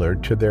similar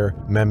to their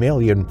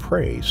mammalian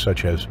prey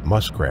such as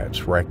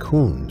muskrats,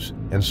 raccoons,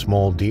 and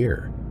small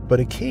deer. But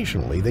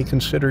occasionally they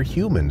consider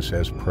humans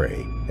as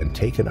prey and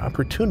take an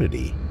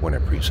opportunity when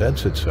it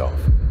presents itself.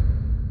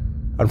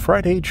 On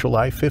Friday,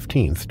 July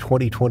 15,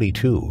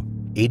 2022,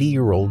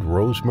 80-year-old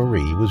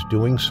Rosemarie was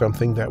doing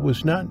something that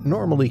was not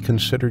normally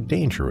considered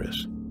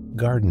dangerous: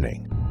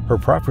 gardening. Her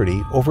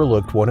property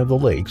overlooked one of the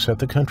lakes at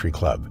the country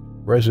club.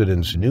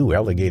 Residents knew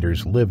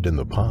alligators lived in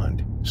the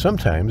pond.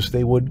 Sometimes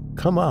they would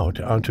come out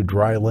onto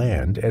dry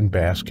land and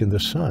bask in the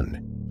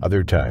sun.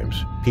 Other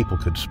times, people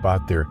could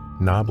spot their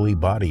knobbly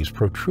bodies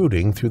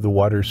protruding through the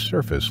water's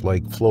surface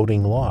like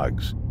floating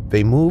logs.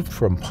 They moved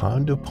from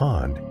pond to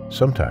pond,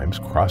 sometimes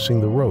crossing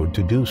the road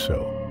to do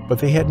so, but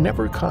they had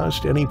never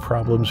caused any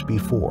problems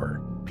before.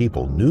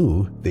 People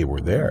knew they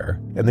were there,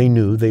 and they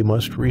knew they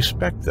must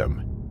respect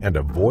them and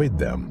avoid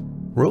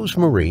them.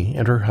 Rosemarie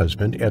and her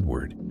husband,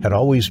 Edward, had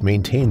always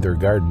maintained their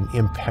garden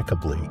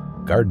impeccably.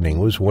 Gardening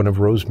was one of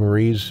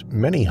Rosemarie's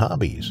many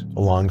hobbies,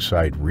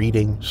 alongside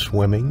reading,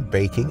 swimming,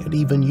 baking, and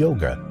even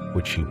yoga,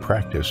 which she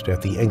practiced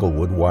at the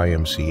Englewood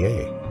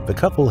YMCA. The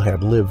couple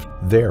had lived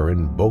there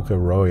in Boca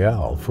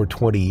Royale for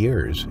 20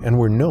 years and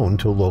were known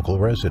to local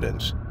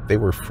residents. They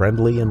were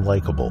friendly and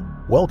likable,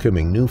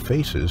 welcoming new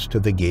faces to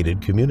the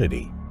gated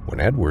community. When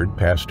Edward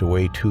passed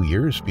away 2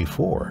 years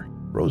before,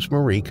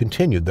 Rosemarie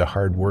continued the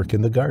hard work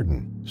in the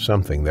garden,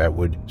 something that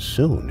would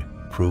soon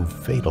prove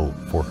fatal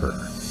for her.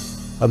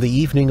 On the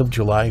evening of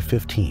July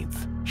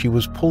 15th, she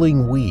was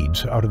pulling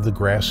weeds out of the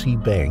grassy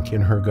bank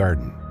in her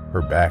garden.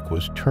 Her back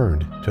was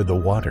turned to the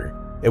water.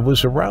 It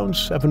was around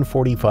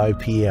 7:45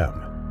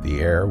 p.m. The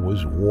air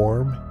was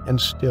warm and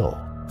still.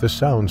 The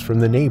sounds from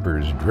the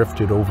neighbors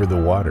drifted over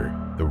the water,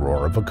 the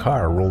roar of a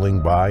car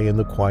rolling by in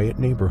the quiet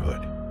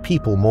neighborhood,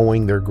 people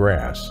mowing their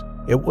grass.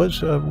 It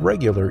was a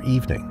regular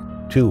evening.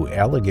 2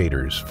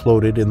 alligators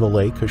floated in the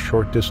lake a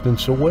short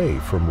distance away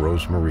from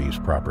Rosemarie's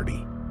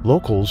property.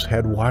 Locals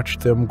had watched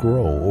them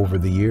grow over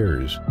the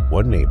years.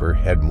 One neighbor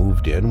had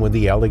moved in when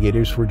the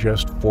alligators were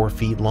just 4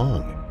 feet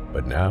long,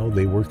 but now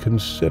they were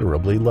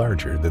considerably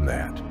larger than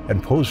that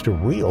and posed a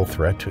real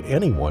threat to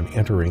anyone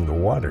entering the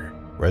water.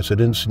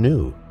 Residents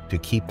knew to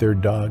keep their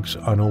dogs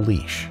on a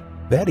leash.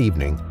 That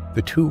evening,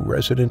 the 2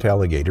 resident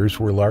alligators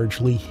were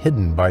largely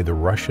hidden by the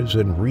rushes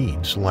and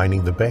reeds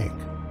lining the bank,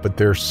 but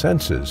their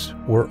senses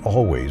were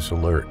always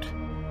alert.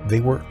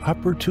 They were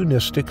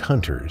opportunistic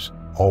hunters,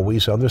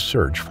 always on the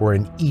search for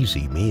an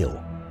easy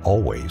meal,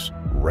 always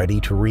ready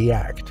to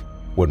react.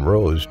 When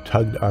Rose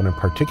tugged on a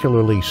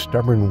particularly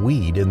stubborn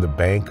weed in the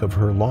bank of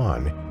her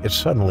lawn, it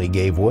suddenly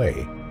gave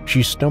way.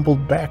 She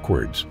stumbled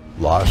backwards,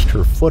 lost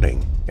her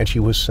footing, and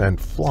she was sent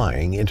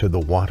flying into the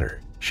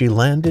water. She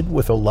landed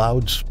with a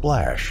loud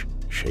splash.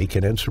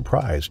 Shaken and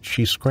surprised,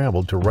 she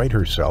scrambled to right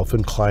herself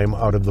and climb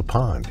out of the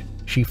pond.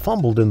 She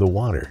fumbled in the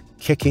water,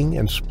 kicking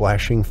and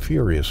splashing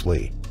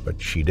furiously,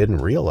 but she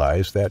didn't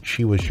realize that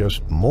she was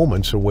just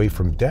moments away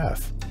from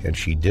death, and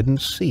she didn't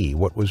see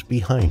what was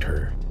behind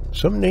her.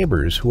 Some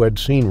neighbors who had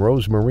seen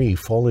Rosemarie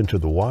fall into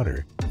the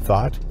water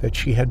thought that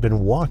she had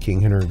been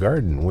walking in her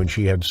garden when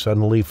she had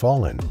suddenly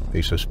fallen.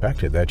 They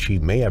suspected that she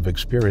may have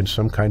experienced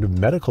some kind of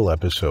medical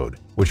episode,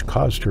 which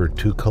caused her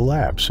to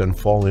collapse and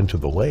fall into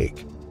the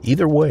lake.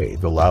 Either way,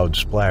 the loud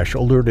splash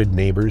alerted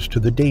neighbors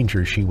to the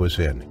danger she was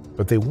in,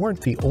 but they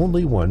weren't the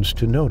only ones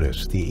to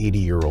notice the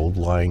 80-year-old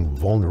lying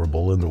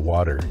vulnerable in the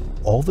water.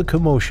 All the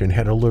commotion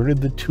had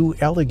alerted the 2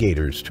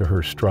 alligators to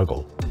her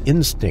struggle.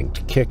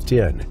 Instinct kicked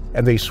in,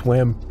 and they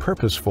swam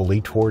purposefully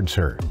towards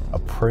her. A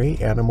prey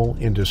animal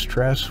in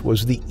distress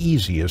was the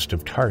easiest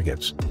of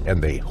targets,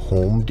 and they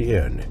homed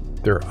in.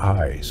 Their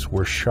eyes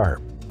were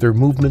sharp, their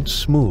movements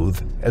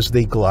smooth as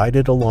they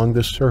glided along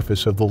the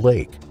surface of the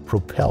lake,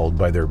 propelled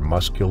by their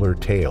muscular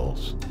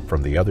tails.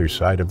 From the other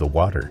side of the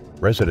water,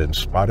 residents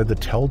spotted the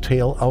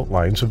telltale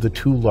outlines of the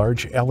 2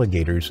 large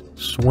alligators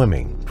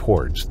swimming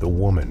towards the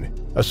woman.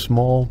 A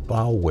small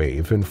bow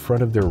wave in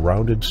front of their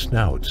rounded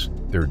snouts,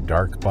 their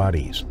dark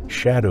bodies,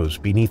 shadows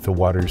beneath the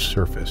water's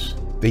surface.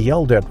 They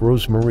yelled at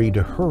Rosemarie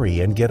to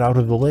hurry and get out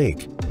of the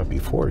lake, but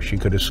before she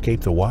could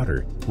escape the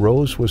water,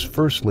 Rose was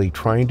firstly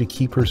trying to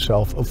keep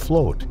herself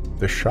afloat.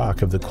 The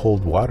shock of the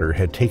cold water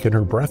had taken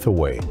her breath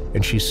away,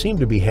 and she seemed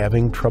to be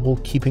having trouble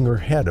keeping her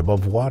head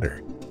above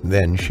water.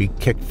 Then she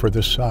kicked for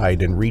the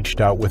side and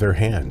reached out with her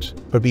hands.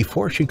 But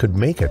before she could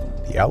make it,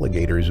 the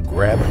alligators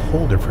grabbed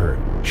hold of her.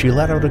 She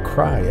let out a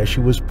cry as she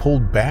was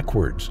pulled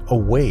backwards,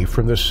 away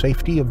from the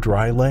safety of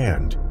dry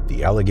land.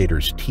 The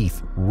alligator's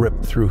teeth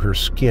ripped through her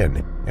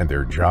skin, and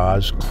their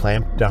jaws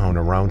clamped down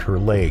around her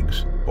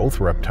legs, both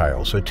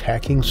reptiles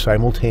attacking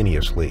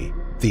simultaneously.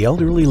 The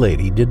elderly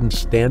lady didn't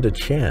stand a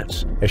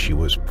chance as she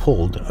was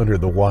pulled under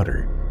the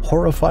water.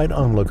 Horrified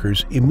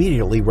onlookers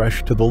immediately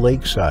rushed to the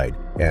lakeside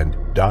and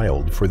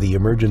dialed for the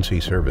emergency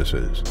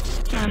services.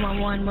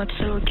 911, what's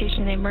the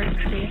location of the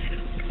emergency?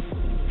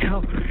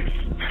 Help.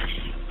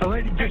 A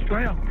lady just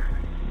drowned.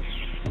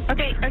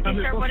 Okay,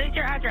 sir, what is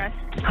your address?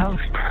 I was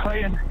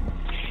playing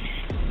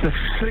the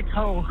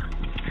 6-hole,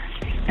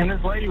 and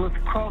this lady was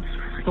across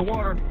the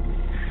water.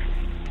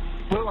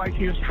 Looked like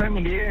she was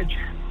trimming the edge,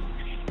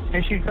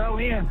 and she fell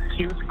in.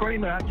 She was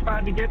screaming. I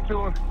tried to get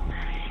to her,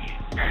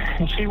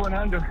 and she went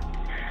under.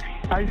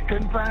 I just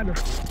couldn't find her.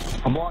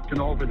 I'm walking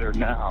over there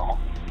now.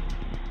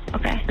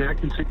 Okay. Yeah, I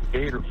can see the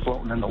gator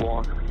floating in the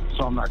water,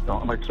 so I'm not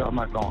going. Like I said, I'm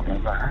not going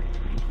in there.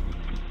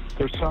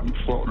 There's something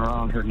floating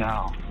around here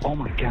now. Oh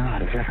my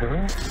God, is that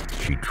her?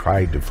 She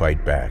tried to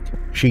fight back.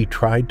 She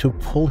tried to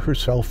pull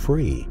herself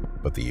free,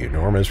 but the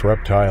enormous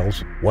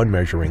reptiles, one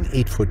measuring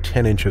 8 foot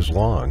 10 inches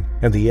long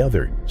and the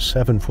other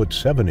 7 foot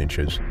 7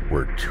 inches,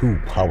 were too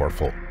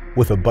powerful.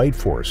 With a bite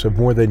force of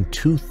more than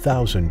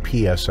 2,000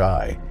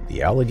 psi,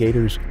 the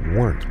alligators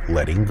weren't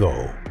letting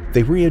go.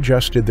 They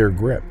readjusted their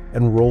grip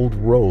and rolled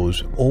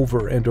Rose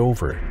over and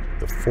over.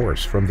 The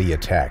force from the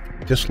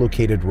attack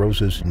dislocated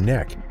Rose's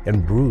neck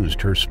and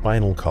bruised her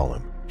spinal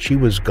column. She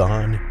was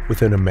gone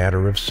within a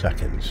matter of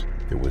seconds.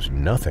 There was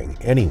nothing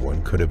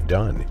anyone could have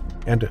done.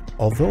 And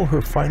although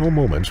her final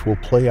moments will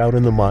play out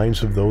in the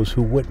minds of those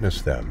who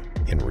witnessed them,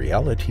 in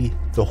reality,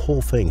 the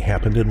whole thing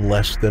happened in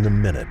less than a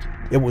minute.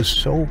 It was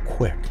so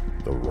quick.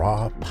 The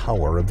raw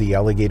power of the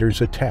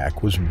alligator's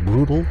attack was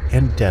brutal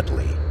and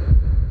deadly.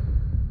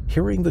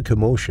 Hearing the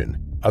commotion,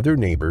 other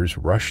neighbors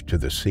rushed to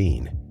the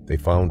scene. They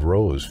found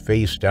Rose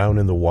face down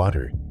in the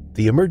water.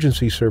 The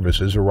emergency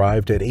services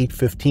arrived at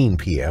 8:15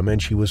 p.m.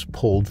 and she was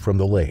pulled from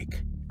the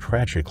lake.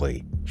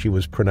 Tragically, she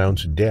was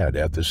pronounced dead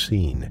at the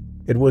scene.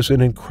 It was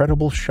an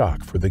incredible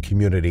shock for the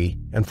community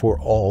and for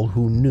all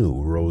who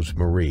knew Rose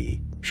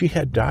Marie. She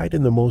had died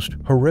in the most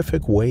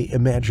horrific way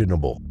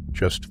imaginable,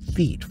 just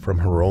feet from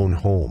her own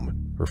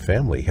home. Her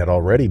family had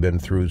already been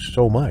through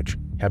so much,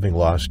 having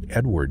lost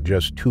Edward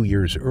just 2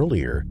 years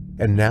earlier,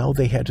 and now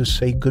they had to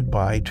say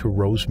goodbye to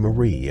Rose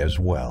Marie as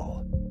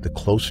well. The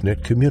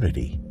close-knit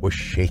community was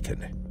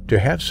shaken. To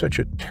have such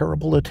a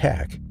terrible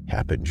attack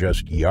happen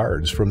just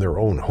yards from their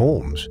own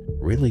homes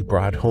really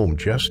brought home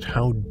just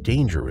how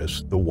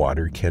dangerous the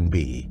water can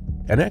be.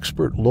 An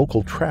expert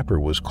local trapper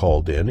was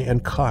called in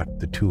and caught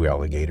the 2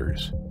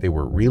 alligators. They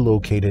were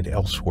relocated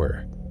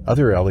elsewhere.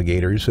 Other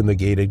alligators in the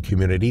gated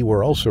community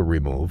were also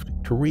removed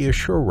to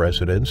reassure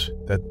residents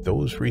that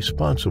those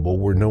responsible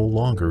were no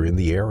longer in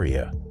the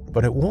area.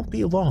 But it won't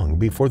be long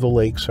before the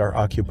lakes are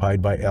occupied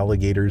by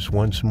alligators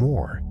once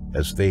more,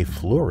 as they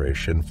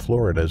flourish in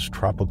Florida's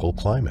tropical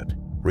climate.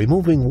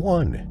 Removing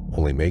one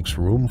only makes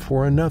room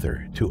for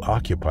another to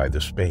occupy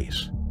the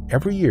space.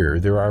 Every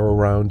year, there are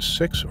around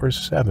 6 or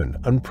 7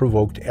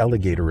 unprovoked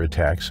alligator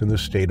attacks in the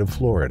state of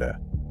Florida.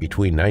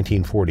 Between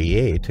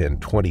 1948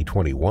 and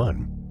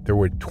 2021, there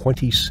were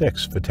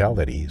 26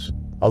 fatalities.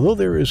 Although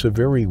there is a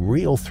very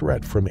real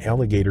threat from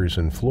alligators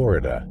in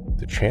Florida,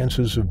 the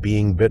chances of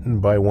being bitten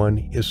by one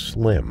is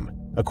slim.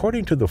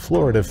 According to the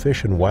Florida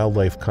Fish and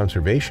Wildlife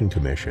Conservation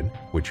Commission,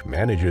 which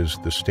manages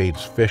the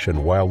state's fish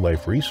and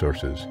wildlife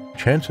resources,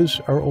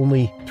 chances are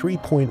only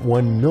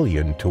 3.1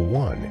 million to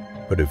 1.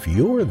 But if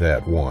you're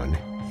that one,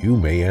 you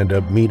may end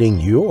up meeting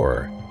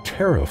your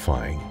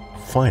terrifying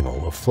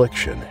final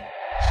affliction.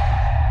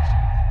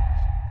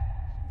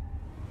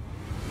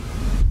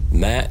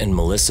 Matt and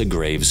Melissa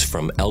Graves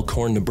from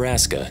Elkhorn,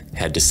 Nebraska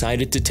had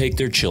decided to take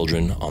their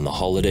children on the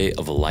holiday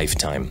of a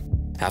lifetime.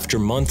 After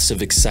months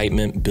of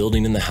excitement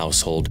building in the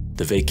household,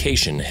 the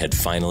vacation had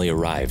finally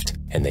arrived,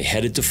 and they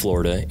headed to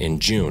Florida in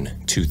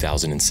June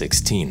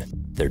 2016.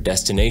 Their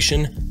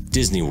destination?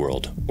 Disney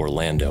World,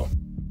 Orlando.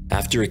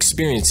 After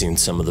experiencing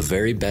some of the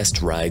very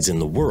best rides in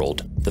the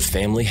world, the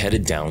family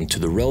headed down to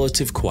the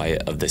relative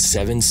quiet of the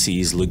Seven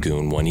Seas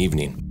Lagoon one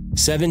evening.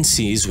 Seven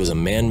Seas was a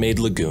man-made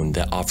lagoon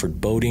that offered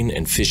boating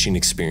and fishing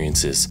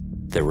experiences.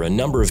 There were a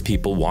number of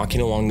people walking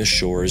along the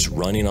shores,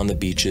 running on the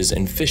beaches,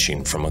 and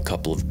fishing from a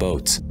couple of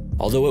boats.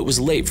 Although it was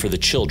late for the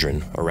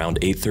children, around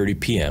 8:30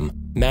 p.m.,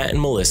 Matt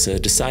and Melissa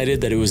decided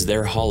that it was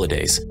their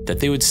holidays, that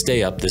they would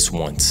stay up this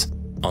once.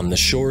 On the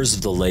shores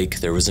of the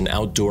lake, there was an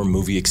outdoor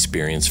movie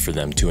experience for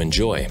them to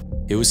enjoy.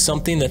 It was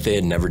something that they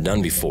had never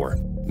done before.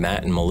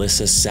 Matt and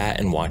Melissa sat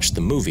and watched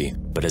the movie,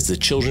 but as the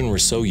children were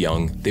so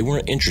young, they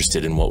weren't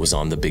interested in what was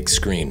on the big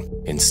screen.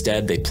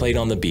 Instead, they played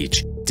on the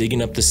beach,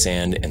 digging up the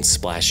sand and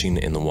splashing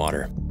in the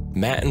water.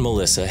 Matt and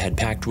Melissa had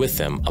packed with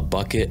them a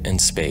bucket and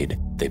spade.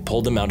 They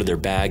pulled them out of their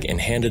bag and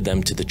handed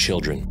them to the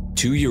children.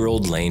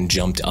 2-year-old Lane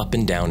jumped up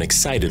and down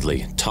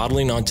excitedly,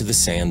 toddling onto the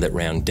sand that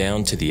ran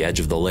down to the edge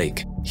of the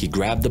lake. He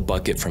grabbed the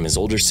bucket from his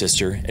older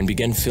sister and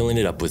began filling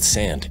it up with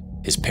sand.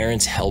 His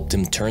parents helped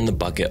him turn the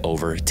bucket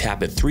over,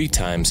 tap it 3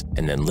 times,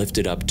 and then lift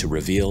it up to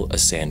reveal a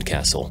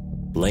sandcastle.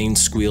 Lane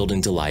squealed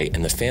in delight,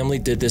 and the family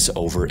did this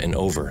over and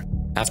over.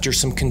 After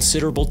some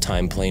considerable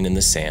time playing in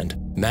the sand,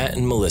 Matt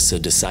and Melissa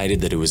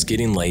decided that it was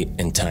getting late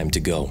and time to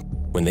go.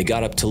 When they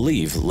got up to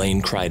leave,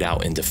 Lane cried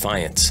out in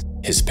defiance.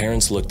 His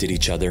parents looked at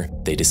each other.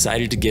 They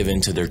decided to give in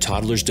to their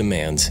toddler's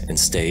demands and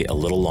stay a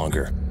little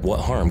longer. What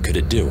harm could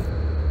it do?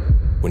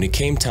 When it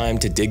came time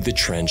to dig the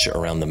trench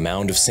around the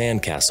mound of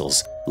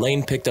sandcastles,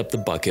 Lane picked up the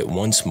bucket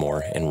once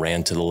more and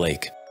ran to the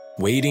lake.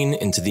 Wading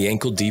into the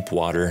ankle-deep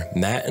water,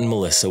 Matt and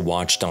Melissa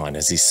watched on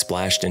as he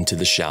splashed into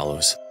the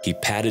shallows. He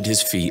patted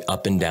his feet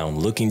up and down,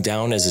 looking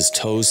down as his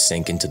toes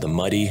sank into the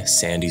muddy,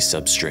 sandy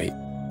substrate.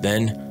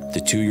 Then,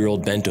 the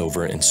 2-year-old bent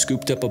over and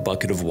scooped up a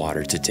bucket of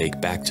water to take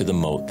back to the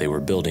moat they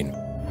were building.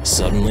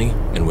 Suddenly,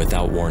 and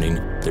without warning,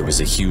 there was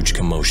a huge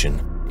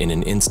commotion. In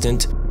an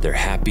instant, their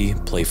happy,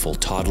 playful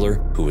toddler,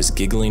 who was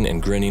giggling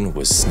and grinning,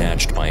 was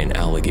snatched by an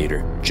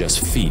alligator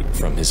just feet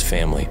from his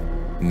family.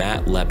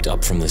 Matt leapt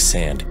up from the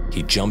sand.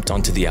 He jumped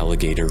onto the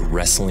alligator,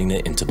 wrestling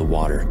it into the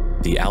water.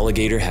 The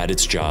alligator had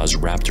its jaws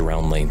wrapped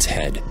around Lane's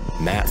head.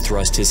 Matt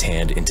thrust his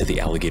hand into the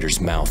alligator's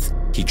mouth.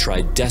 He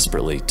tried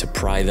desperately to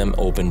pry them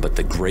open, but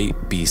the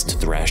great beast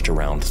thrashed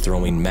around,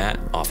 throwing Matt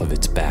off of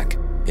its back.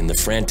 In the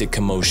frantic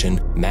commotion,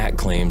 Matt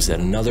claims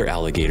that another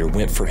alligator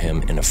went for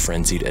him in a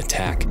frenzied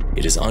attack.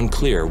 It is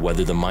unclear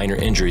whether the minor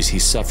injuries he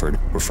suffered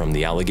were from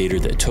the alligator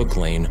that took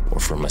Lane or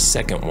from a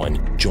second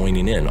one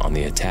joining in on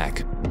the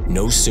attack.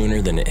 No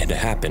sooner than it had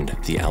happened,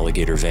 the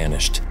alligator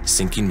vanished,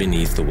 sinking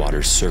beneath the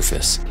water's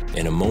surface.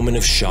 In a moment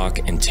of shock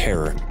and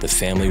terror, the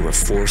family were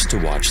forced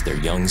to watch their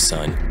young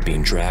son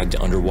being dragged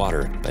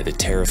underwater by the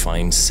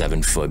terrifying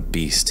 7-foot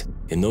beast.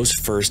 In those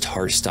first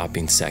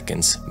heart-stopping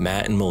seconds,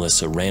 Matt and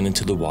Melissa ran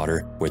into the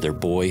water where their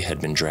boy had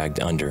been dragged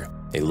under.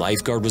 A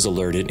lifeguard was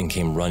alerted and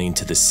came running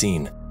to the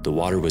scene. The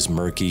water was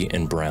murky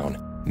and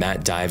brown.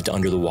 Matt dived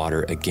under the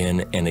water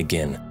again and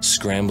again,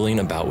 scrambling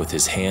about with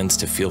his hands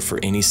to feel for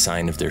any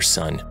sign of their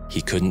son.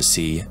 He couldn't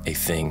see a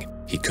thing.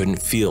 He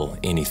couldn't feel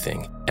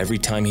anything. Every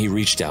time he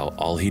reached out,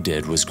 all he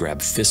did was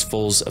grab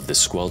fistfuls of the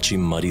squelchy,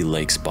 muddy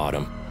lake's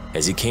bottom.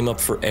 As he came up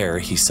for air,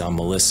 he saw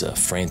Melissa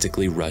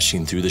frantically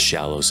rushing through the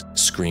shallows,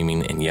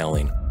 screaming and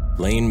yelling.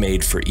 Lane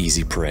made for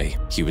easy prey.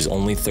 He was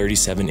only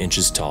 37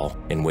 inches tall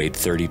and weighed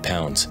 30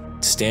 pounds.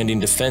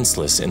 Standing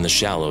defenseless in the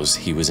shallows,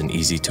 he was an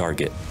easy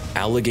target.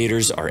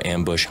 Alligators are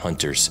ambush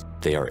hunters.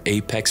 They are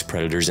apex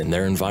predators in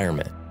their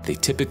environment. They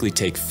typically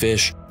take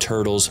fish,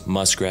 turtles,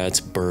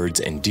 muskrats, birds,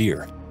 and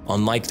deer.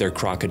 Unlike their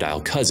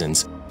crocodile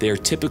cousins, they are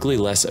typically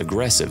less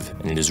aggressive,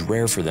 and it is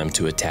rare for them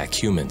to attack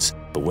humans.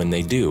 But when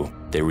they do,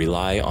 they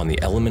rely on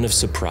the element of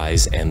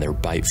surprise and their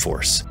bite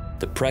force.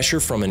 The pressure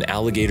from an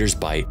alligator's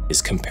bite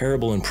is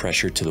comparable in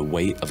pressure to the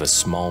weight of a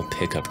small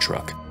pickup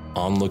truck.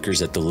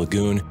 Onlookers at the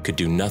lagoon could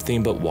do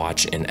nothing but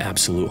watch in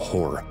absolute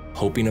horror,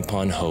 hoping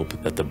upon hope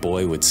that the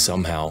boy would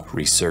somehow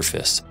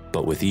resurface.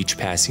 But with each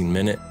passing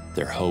minute,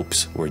 their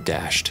hopes were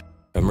dashed.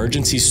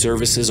 Emergency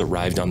services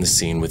arrived on the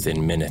scene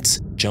within minutes.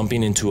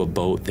 Jumping into a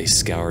boat, they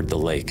scoured the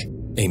lake.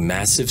 A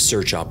massive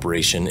search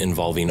operation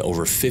involving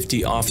over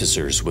 50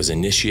 officers was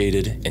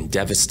initiated, and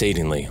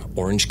devastatingly,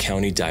 Orange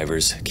County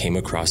divers came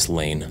across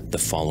Lane the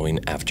following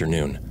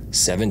afternoon,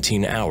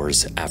 17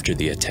 hours after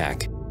the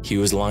attack. He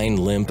was lying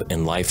limp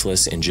and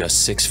lifeless in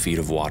just 6 feet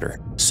of water.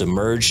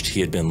 Submerged,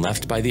 he had been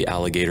left by the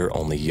alligator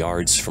only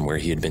yards from where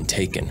he had been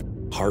taken.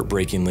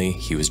 Heartbreakingly,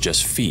 he was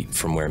just feet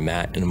from where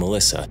Matt and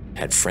Melissa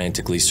had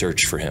frantically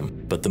searched for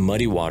him, but the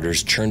muddy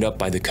waters churned up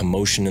by the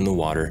commotion in the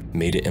water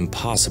made it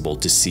impossible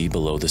to see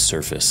below the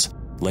surface.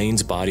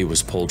 Lane's body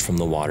was pulled from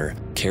the water,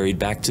 carried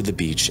back to the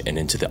beach and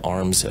into the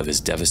arms of his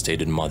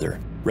devastated mother.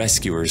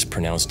 Rescuers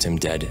pronounced him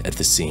dead at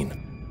the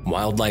scene.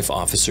 Wildlife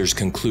officers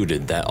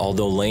concluded that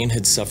although Lane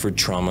had suffered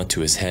trauma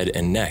to his head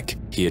and neck,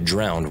 he had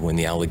drowned when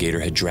the alligator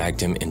had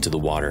dragged him into the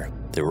water.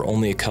 There were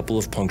only a couple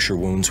of puncture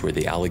wounds where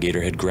the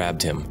alligator had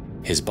grabbed him.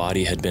 His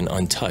body had been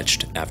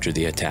untouched after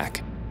the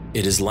attack.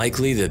 It is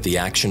likely that the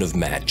action of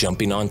Matt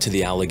jumping onto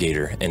the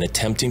alligator and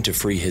attempting to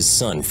free his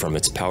son from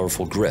its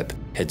powerful grip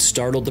had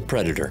startled the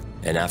predator,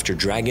 and after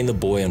dragging the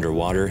boy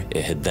underwater,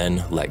 it had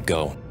then let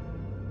go.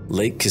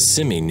 Lake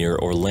Kissimmee near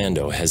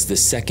Orlando has the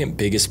second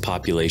biggest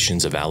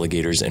populations of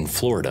alligators in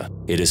Florida.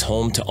 It is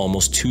home to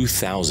almost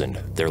 2,000.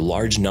 Their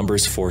large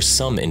numbers force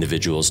some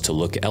individuals to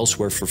look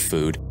elsewhere for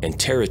food and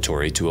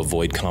territory to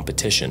avoid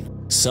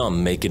competition.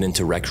 Some make it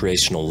into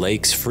recreational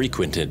lakes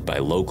frequented by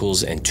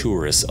locals and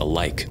tourists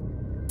alike.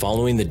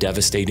 Following the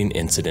devastating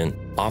incident,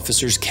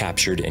 officers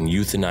captured and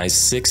euthanized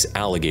 6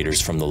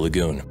 alligators from the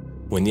lagoon.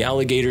 When the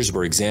alligators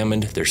were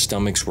examined, their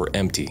stomachs were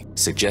empty,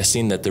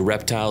 suggesting that the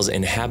reptiles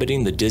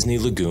inhabiting the Disney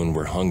lagoon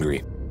were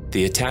hungry.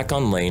 The attack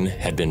on Lane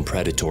had been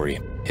predatory.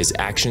 His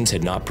actions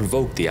had not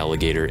provoked the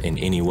alligator in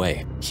any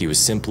way. He was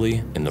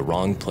simply in the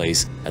wrong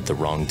place at the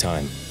wrong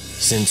time.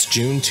 Since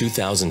June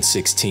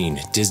 2016,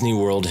 Disney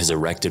World has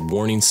erected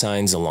warning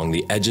signs along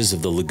the edges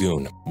of the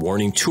lagoon,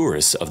 warning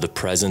tourists of the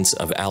presence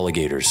of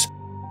alligators.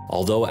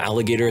 Although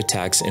alligator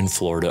attacks in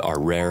Florida are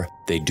rare,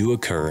 they do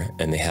occur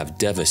and they have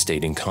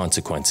devastating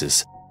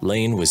consequences.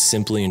 Lane was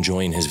simply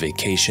enjoying his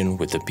vacation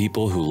with the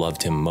people who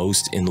loved him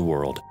most in the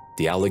world.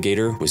 The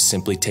alligator was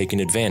simply taking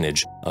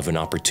advantage of an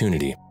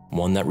opportunity,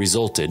 one that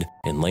resulted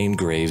in Lane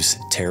Graves'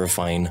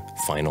 terrifying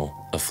final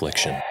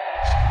affliction.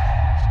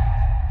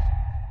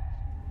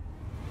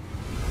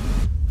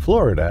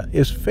 Florida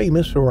is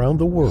famous around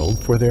the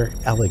world for their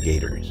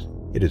alligators.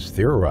 It is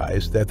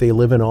theorized that they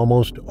live in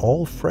almost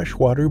all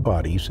freshwater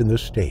bodies in the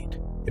state.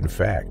 In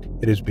fact,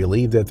 it is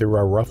believed that there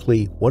are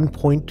roughly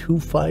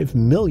 1.25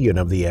 million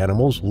of the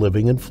animals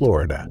living in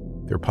Florida.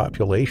 Their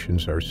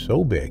populations are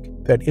so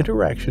big that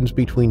interactions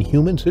between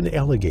humans and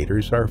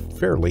alligators are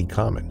fairly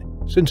common.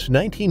 Since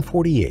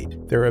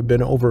 1948, there have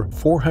been over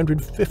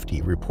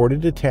 450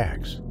 reported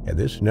attacks, and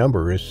this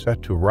number is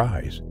set to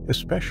rise,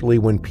 especially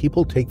when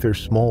people take their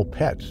small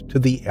pets to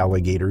the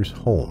alligator's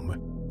home.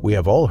 We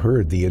have all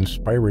heard the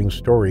inspiring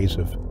stories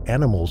of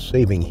animals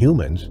saving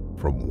humans,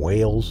 from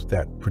whales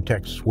that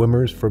protect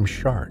swimmers from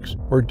sharks,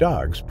 or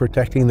dogs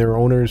protecting their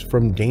owners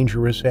from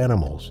dangerous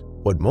animals.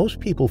 What most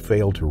people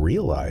fail to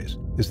realize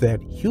is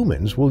that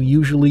humans will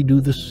usually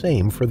do the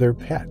same for their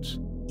pets,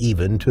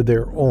 even to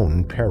their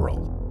own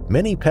peril.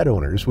 Many pet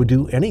owners would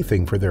do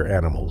anything for their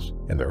animals,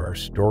 and there are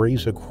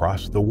stories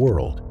across the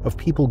world of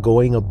people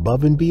going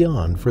above and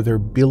beyond for their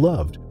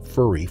beloved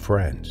furry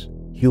friends.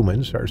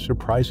 Humans are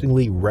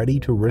surprisingly ready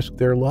to risk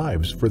their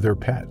lives for their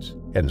pets,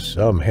 and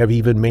some have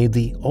even made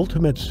the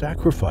ultimate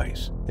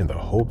sacrifice in the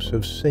hopes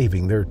of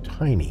saving their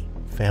tiny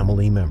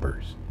family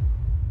members.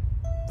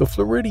 The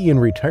Floridian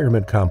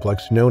retirement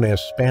complex known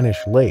as Spanish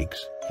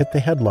Lakes hit the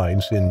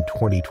headlines in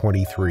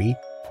 2023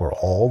 for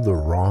all the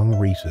wrong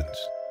reasons.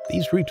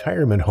 These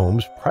retirement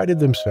homes prided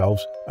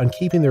themselves on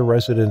keeping their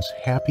residents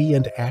happy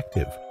and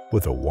active,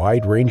 with a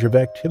wide range of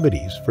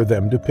activities for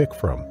them to pick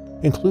from,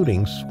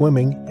 including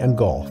swimming and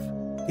golf.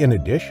 In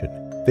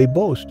addition, they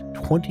boast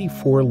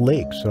 24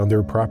 lakes on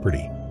their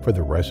property for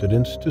the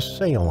residents to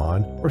sail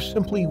on or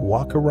simply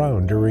walk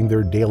around during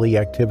their daily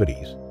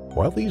activities.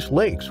 While these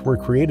lakes were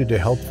created to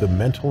help the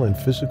mental and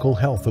physical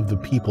health of the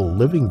people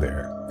living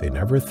there, they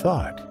never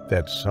thought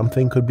that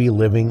something could be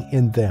living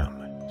in them.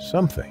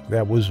 Something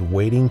that was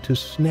waiting to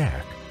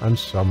snack on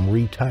some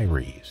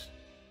retirees.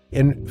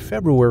 In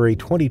February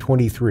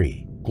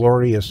 2023,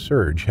 Gloria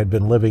Serge had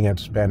been living at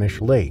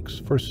Spanish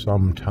Lakes for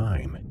some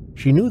time.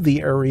 She knew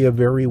the area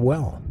very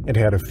well and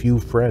had a few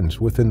friends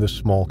within the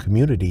small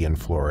community in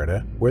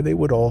Florida where they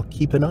would all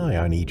keep an eye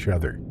on each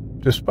other.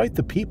 Despite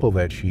the people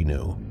that she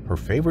knew, her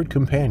favorite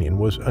companion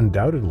was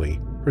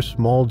undoubtedly her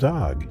small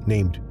dog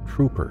named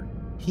Trooper.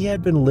 He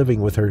had been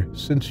living with her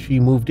since she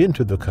moved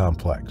into the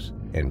complex,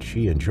 and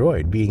she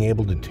enjoyed being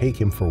able to take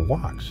him for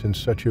walks in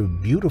such a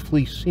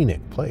beautifully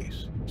scenic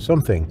place,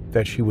 something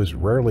that she was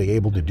rarely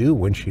able to do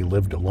when she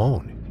lived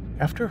alone.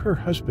 After her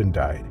husband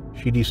died,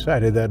 she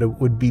decided that it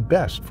would be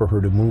best for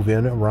her to move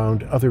in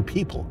around other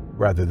people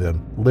rather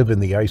than live in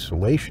the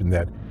isolation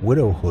that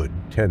widowhood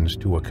tends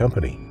to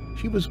accompany.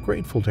 She was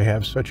grateful to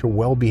have such a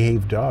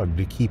well-behaved dog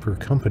to keep her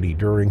company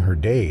during her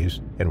days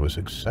and was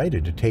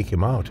excited to take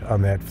him out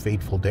on that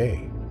fateful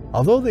day.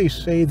 Although they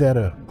say that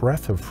a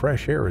breath of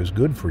fresh air is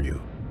good for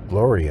you,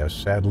 Gloria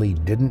sadly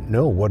didn't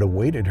know what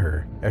awaited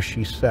her as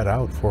she set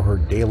out for her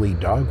daily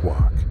dog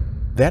walk.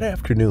 That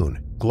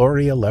afternoon,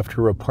 Gloria left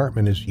her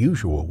apartment as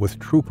usual with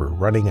Trooper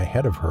running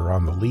ahead of her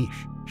on the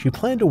leash. She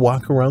planned to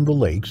walk around the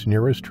lakes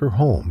nearest her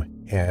home,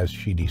 as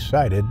she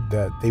decided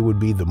that they would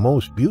be the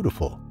most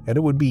beautiful and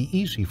it would be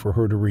easy for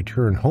her to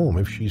return home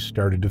if she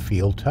started to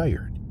feel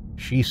tired.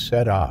 She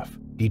set off,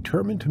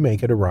 determined to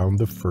make it around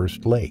the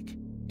first lake,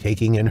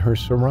 taking in her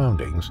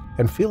surroundings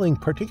and feeling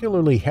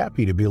particularly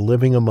happy to be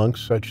living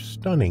amongst such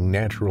stunning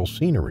natural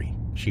scenery.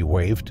 She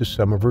waved to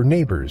some of her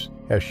neighbors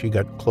as she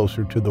got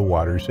closer to the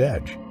water's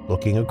edge,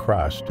 looking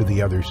across to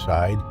the other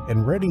side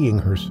and readying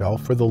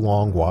herself for the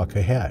long walk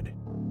ahead.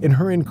 In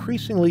her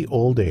increasingly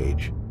old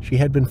age, she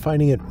had been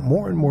finding it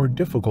more and more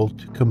difficult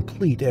to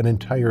complete an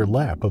entire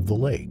lap of the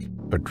lake,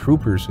 but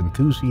Trooper's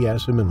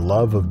enthusiasm and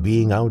love of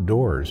being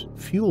outdoors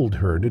fueled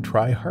her to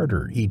try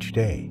harder each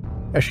day.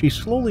 As she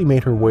slowly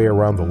made her way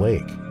around the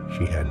lake,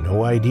 she had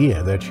no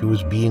idea that she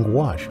was being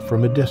watched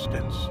from a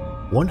distance.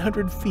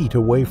 100 feet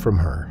away from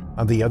her,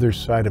 on the other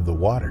side of the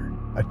water,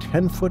 a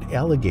 10-foot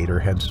alligator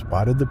had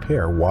spotted the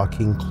pair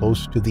walking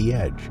close to the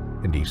edge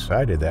and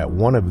decided that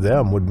one of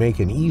them would make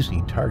an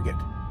easy target.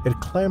 It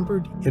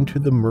clambered into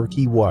the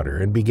murky water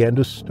and began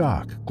to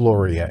stalk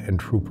Gloria and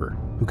Trooper,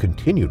 who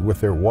continued with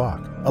their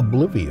walk,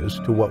 oblivious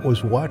to what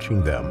was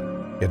watching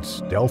them. It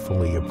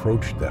stealthily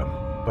approached them,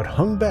 but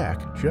hung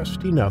back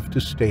just enough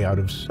to stay out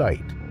of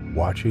sight,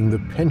 watching the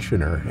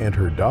pensioner and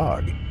her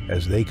dog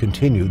as they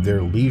continued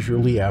their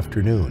leisurely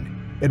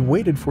afternoon. It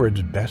waited for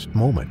its best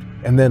moment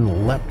and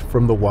then leapt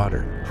from the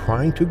water,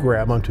 trying to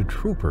grab onto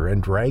Trooper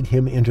and drag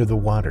him into the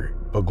water,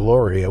 but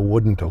Gloria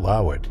wouldn't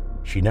allow it.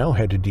 She now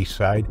had to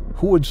decide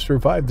who would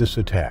survive this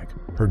attack,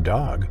 her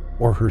dog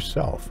or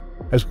herself.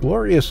 As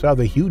Gloria saw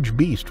the huge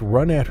beast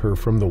run at her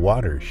from the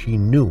water, she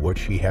knew what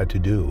she had to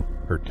do.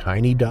 Her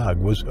tiny dog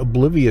was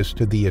oblivious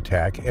to the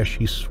attack as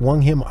she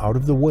swung him out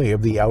of the way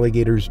of the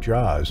alligator's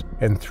jaws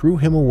and threw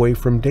him away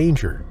from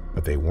danger,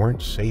 but they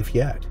weren't safe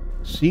yet.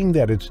 Seeing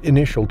that its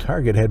initial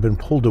target had been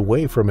pulled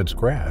away from its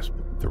grasp,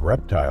 the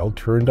reptile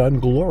turned on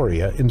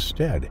Gloria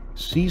instead,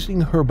 seizing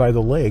her by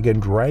the leg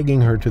and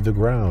dragging her to the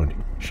ground.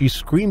 She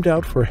screamed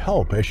out for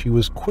help as she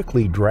was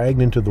quickly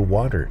dragged into the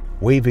water,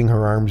 waving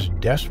her arms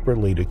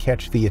desperately to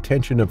catch the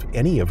attention of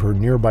any of her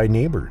nearby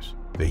neighbors.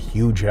 The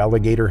huge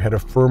alligator had a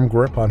firm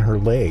grip on her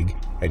leg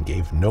and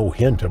gave no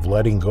hint of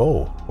letting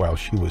go while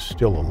she was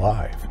still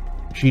alive.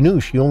 She knew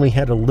she only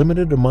had a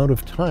limited amount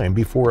of time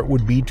before it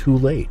would be too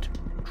late.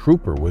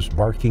 Trooper was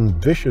barking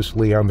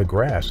viciously on the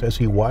grass as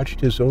he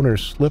watched his owner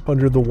slip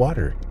under the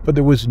water, but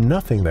there was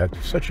nothing that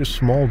such a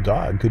small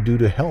dog could do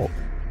to help.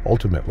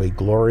 Ultimately,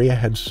 Gloria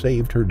had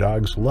saved her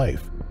dog's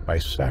life by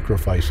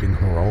sacrificing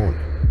her own.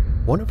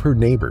 One of her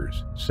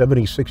neighbors,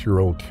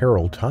 76-year-old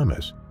Carol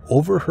Thomas,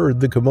 overheard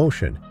the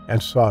commotion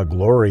and saw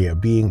Gloria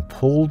being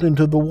pulled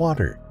into the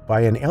water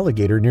by an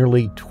alligator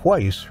nearly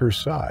twice her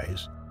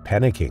size.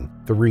 Panicking,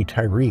 the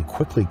retiree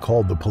quickly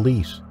called the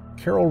police.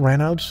 Carol ran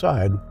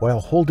outside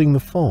while holding the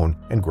phone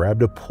and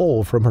grabbed a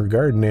pole from her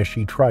garden as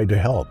she tried to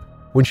help.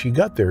 When she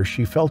got there,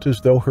 she felt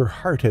as though her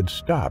heart had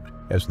stopped,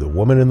 as the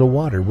woman in the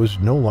water was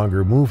no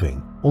longer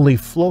moving, only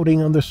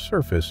floating on the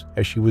surface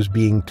as she was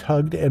being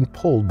tugged and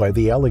pulled by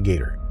the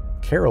alligator.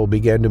 Carol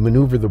began to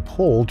maneuver the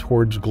pole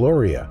towards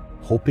Gloria,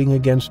 hoping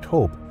against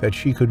hope that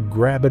she could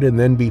grab it and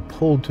then be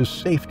pulled to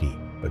safety,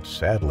 but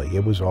sadly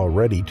it was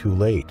already too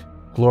late.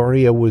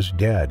 Gloria was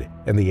dead,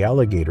 and the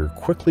alligator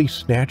quickly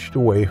snatched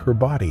away her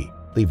body,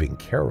 leaving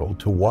Carol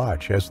to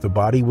watch as the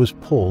body was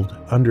pulled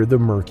under the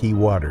murky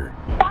water.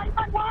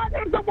 911,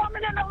 there's a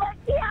woman in the lake.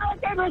 The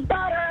alligator's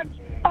got her.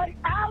 An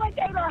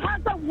alligator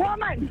has a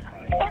woman.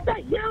 It's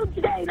a huge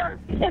gator.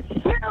 It's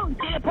huge.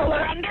 Did you pull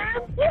her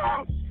under?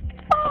 Yes.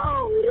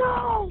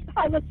 Oh, no.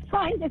 I was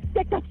trying to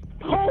stick a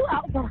pole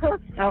out for her.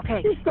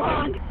 Okay. She's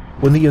gone.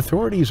 When the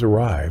authorities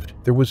arrived,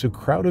 there was a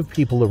crowd of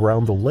people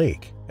around the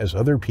lake as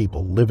other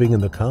people living in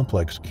the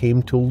complex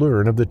came to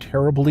learn of the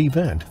terrible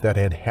event that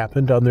had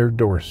happened on their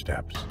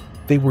doorsteps.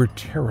 They were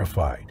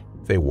terrified.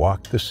 They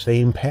walked the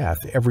same path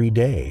every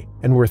day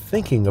and were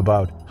thinking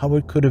about how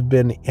it could have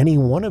been any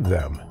one of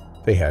them.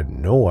 They had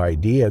no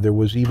idea there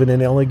was even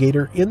an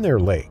alligator in their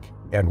lake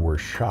and were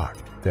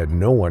shocked that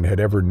no one had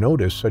ever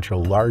noticed such a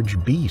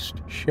large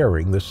beast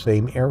sharing the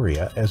same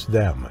area as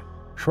them.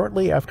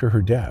 Shortly after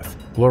her death,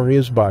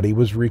 Gloria's body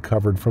was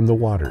recovered from the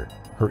water,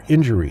 her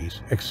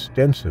injuries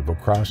extensive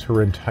across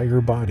her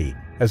entire body,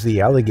 as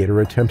the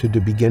alligator attempted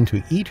to begin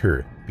to eat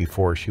her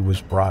before she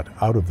was brought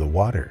out of the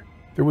water.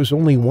 There was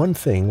only one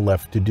thing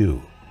left to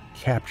do: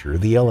 capture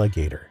the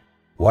alligator.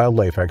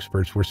 Wildlife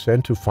experts were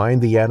sent to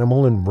find the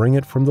animal and bring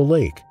it from the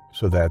lake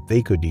so that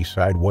they could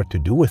decide what to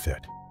do with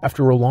it.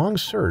 After a long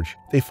search,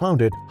 they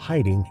found it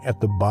hiding at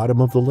the bottom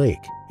of the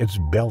lake, its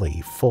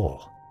belly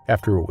full.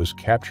 After it was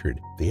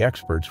captured, the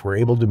experts were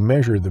able to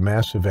measure the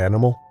massive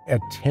animal at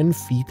 10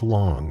 feet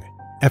long.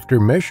 After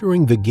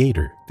measuring the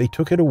gator, they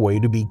took it away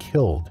to be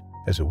killed,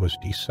 as it was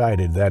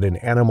decided that an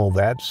animal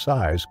that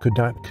size could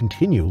not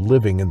continue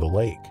living in the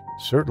lake,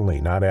 certainly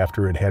not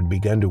after it had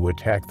begun to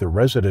attack the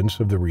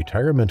residents of the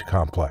retirement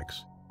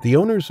complex. The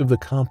owners of the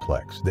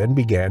complex then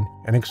began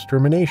an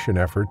extermination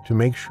effort to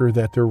make sure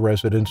that their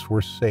residents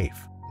were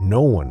safe.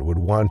 No one would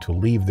want to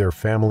leave their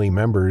family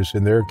members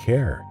in their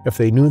care if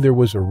they knew there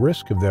was a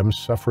risk of them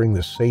suffering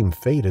the same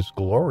fate as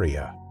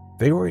Gloria.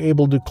 They were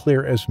able to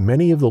clear as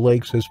many of the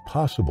lakes as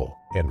possible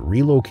and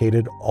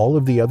relocated all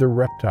of the other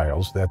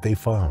reptiles that they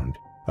found.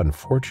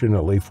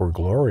 Unfortunately for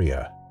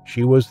Gloria,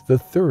 she was the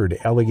third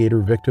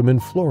alligator victim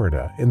in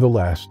Florida in the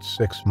last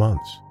 6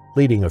 months,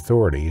 leading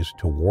authorities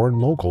to warn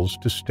locals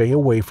to stay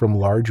away from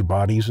large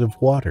bodies of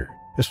water,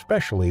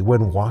 especially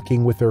when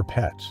walking with their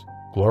pets.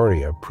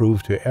 Gloria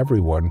proved to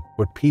everyone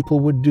what people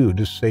would do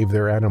to save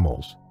their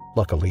animals.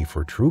 Luckily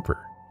for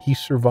Trooper, he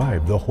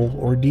survived the whole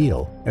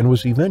ordeal and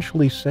was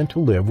eventually sent to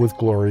live with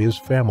Gloria's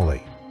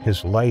family,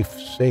 his life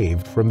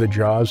saved from the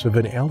jaws of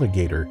an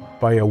alligator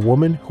by a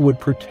woman who would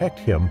protect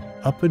him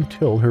up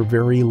until her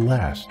very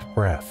last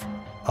breath,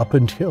 up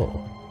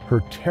until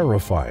her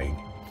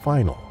terrifying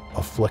final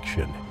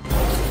affliction.